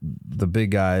companies, the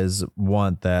big guys,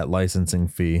 want that licensing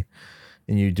fee,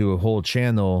 and you do a whole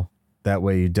channel that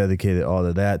way, you dedicate it all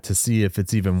to that to see if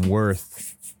it's even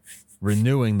worth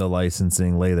renewing the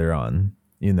licensing later on.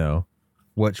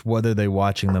 What are they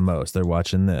watching the most? They're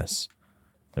watching this.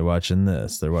 They're watching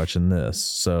this. They're watching this.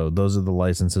 So those are the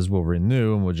licenses we'll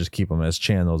renew, and we'll just keep them as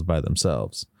channels by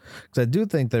themselves. Because I do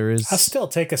think there is. I'll still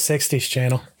take a 60s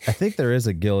channel. I think there is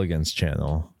a Gilligan's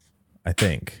channel. I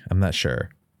think. I'm not sure.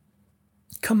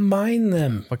 Combine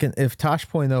them. Fucking if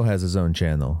Tosh.0 has his own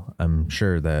channel, I'm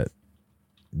sure that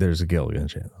there's a Gilligan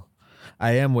channel.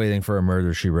 I am waiting for a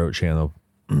Murder, She Wrote channel.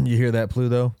 You hear that,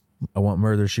 Pluto? I want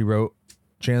Murder, She Wrote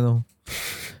channel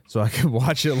so I can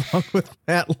watch it along with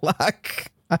Matlock.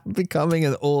 I'm becoming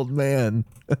an old man.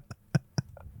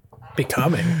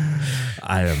 Becoming.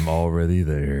 I am already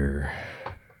there.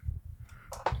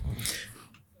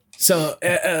 So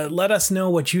let us know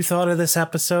what you thought of this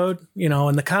episode,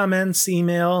 in the comments,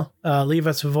 email, leave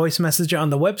us a voice message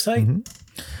on the website.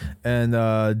 Mm-hmm.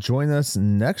 And join us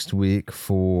next week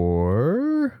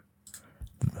for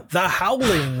The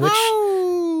Howling, which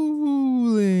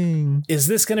is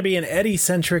this going to be an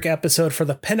Eddie-centric episode for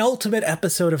the penultimate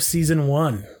episode of season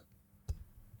 1?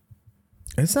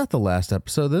 It's not the last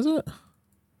episode, is it?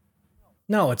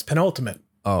 No, it's penultimate.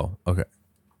 Oh, okay.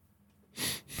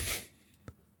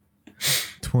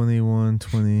 21,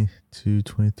 22,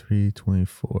 23,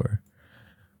 24.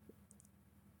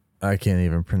 I can't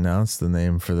even pronounce the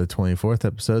name for the 24th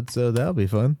episode, so that'll be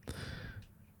fun.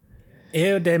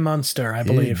 Eau de Munster, I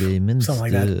believe. Something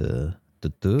like that.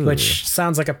 Which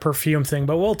sounds like a perfume thing,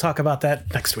 but we'll talk about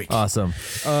that next week. Awesome.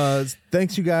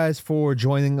 Thanks you guys for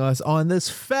joining us on this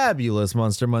fabulous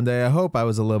Monster Monday. I hope I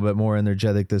was a little bit more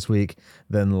energetic this week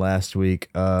than last week.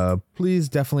 Please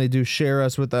definitely do share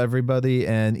us with everybody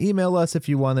and email us if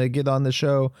you want to get on the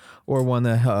show or want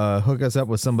to hook us up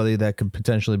with somebody that could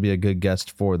potentially be a good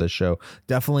guest for the show.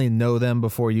 Definitely know them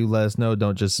before you let us know.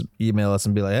 Don't just email us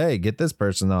and be like, hey, get this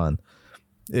person on.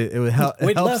 It would help.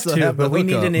 We'd love to, but we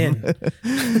need an in.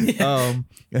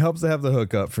 It helps to have the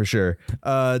hookup for sure.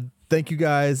 Thank you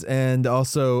guys, and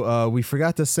also we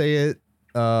forgot to say it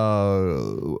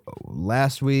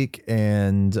last week,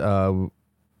 and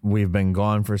we've been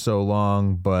gone for so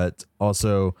long. But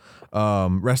also,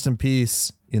 rest in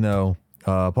peace.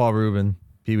 Paul Rubin,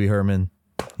 Pee Wee Herman.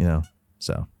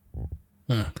 So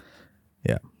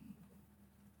yeah.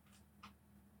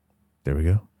 There we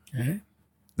go. All right.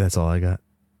 That's all I got.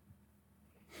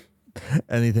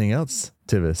 Anything else,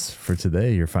 Tivis, for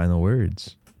today? Your final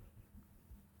words?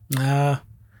 No.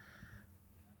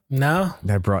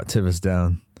 I brought Tivis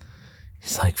down.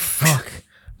 He's like, fuck,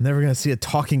 I'm never going to see a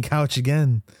talking couch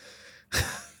again.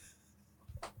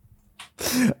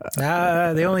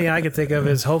 The only thing I could think of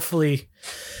is hopefully,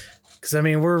 because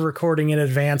we're recording in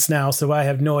advance now, so I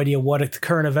have no idea what the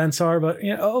current events are, but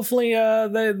hopefully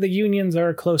the unions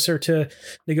are closer to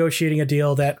negotiating a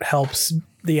deal that helps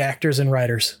the actors and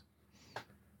writers.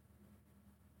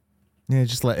 Yeah,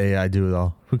 just let AI do it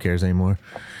all. Who cares anymore?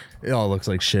 It all looks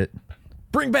like shit.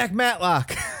 Bring back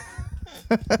Matlock.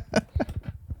 All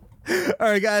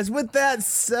right, guys. With that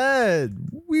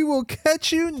said, we will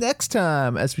catch you next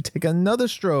time as we take another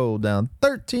stroll down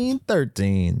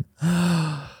 1313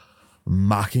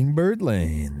 Mockingbird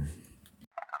Lane.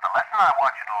 The lesson I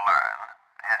want you to learn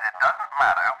is it doesn't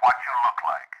matter what you look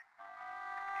like.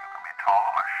 You can be tall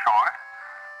or short,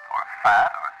 or fat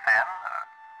thin,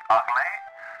 ugly?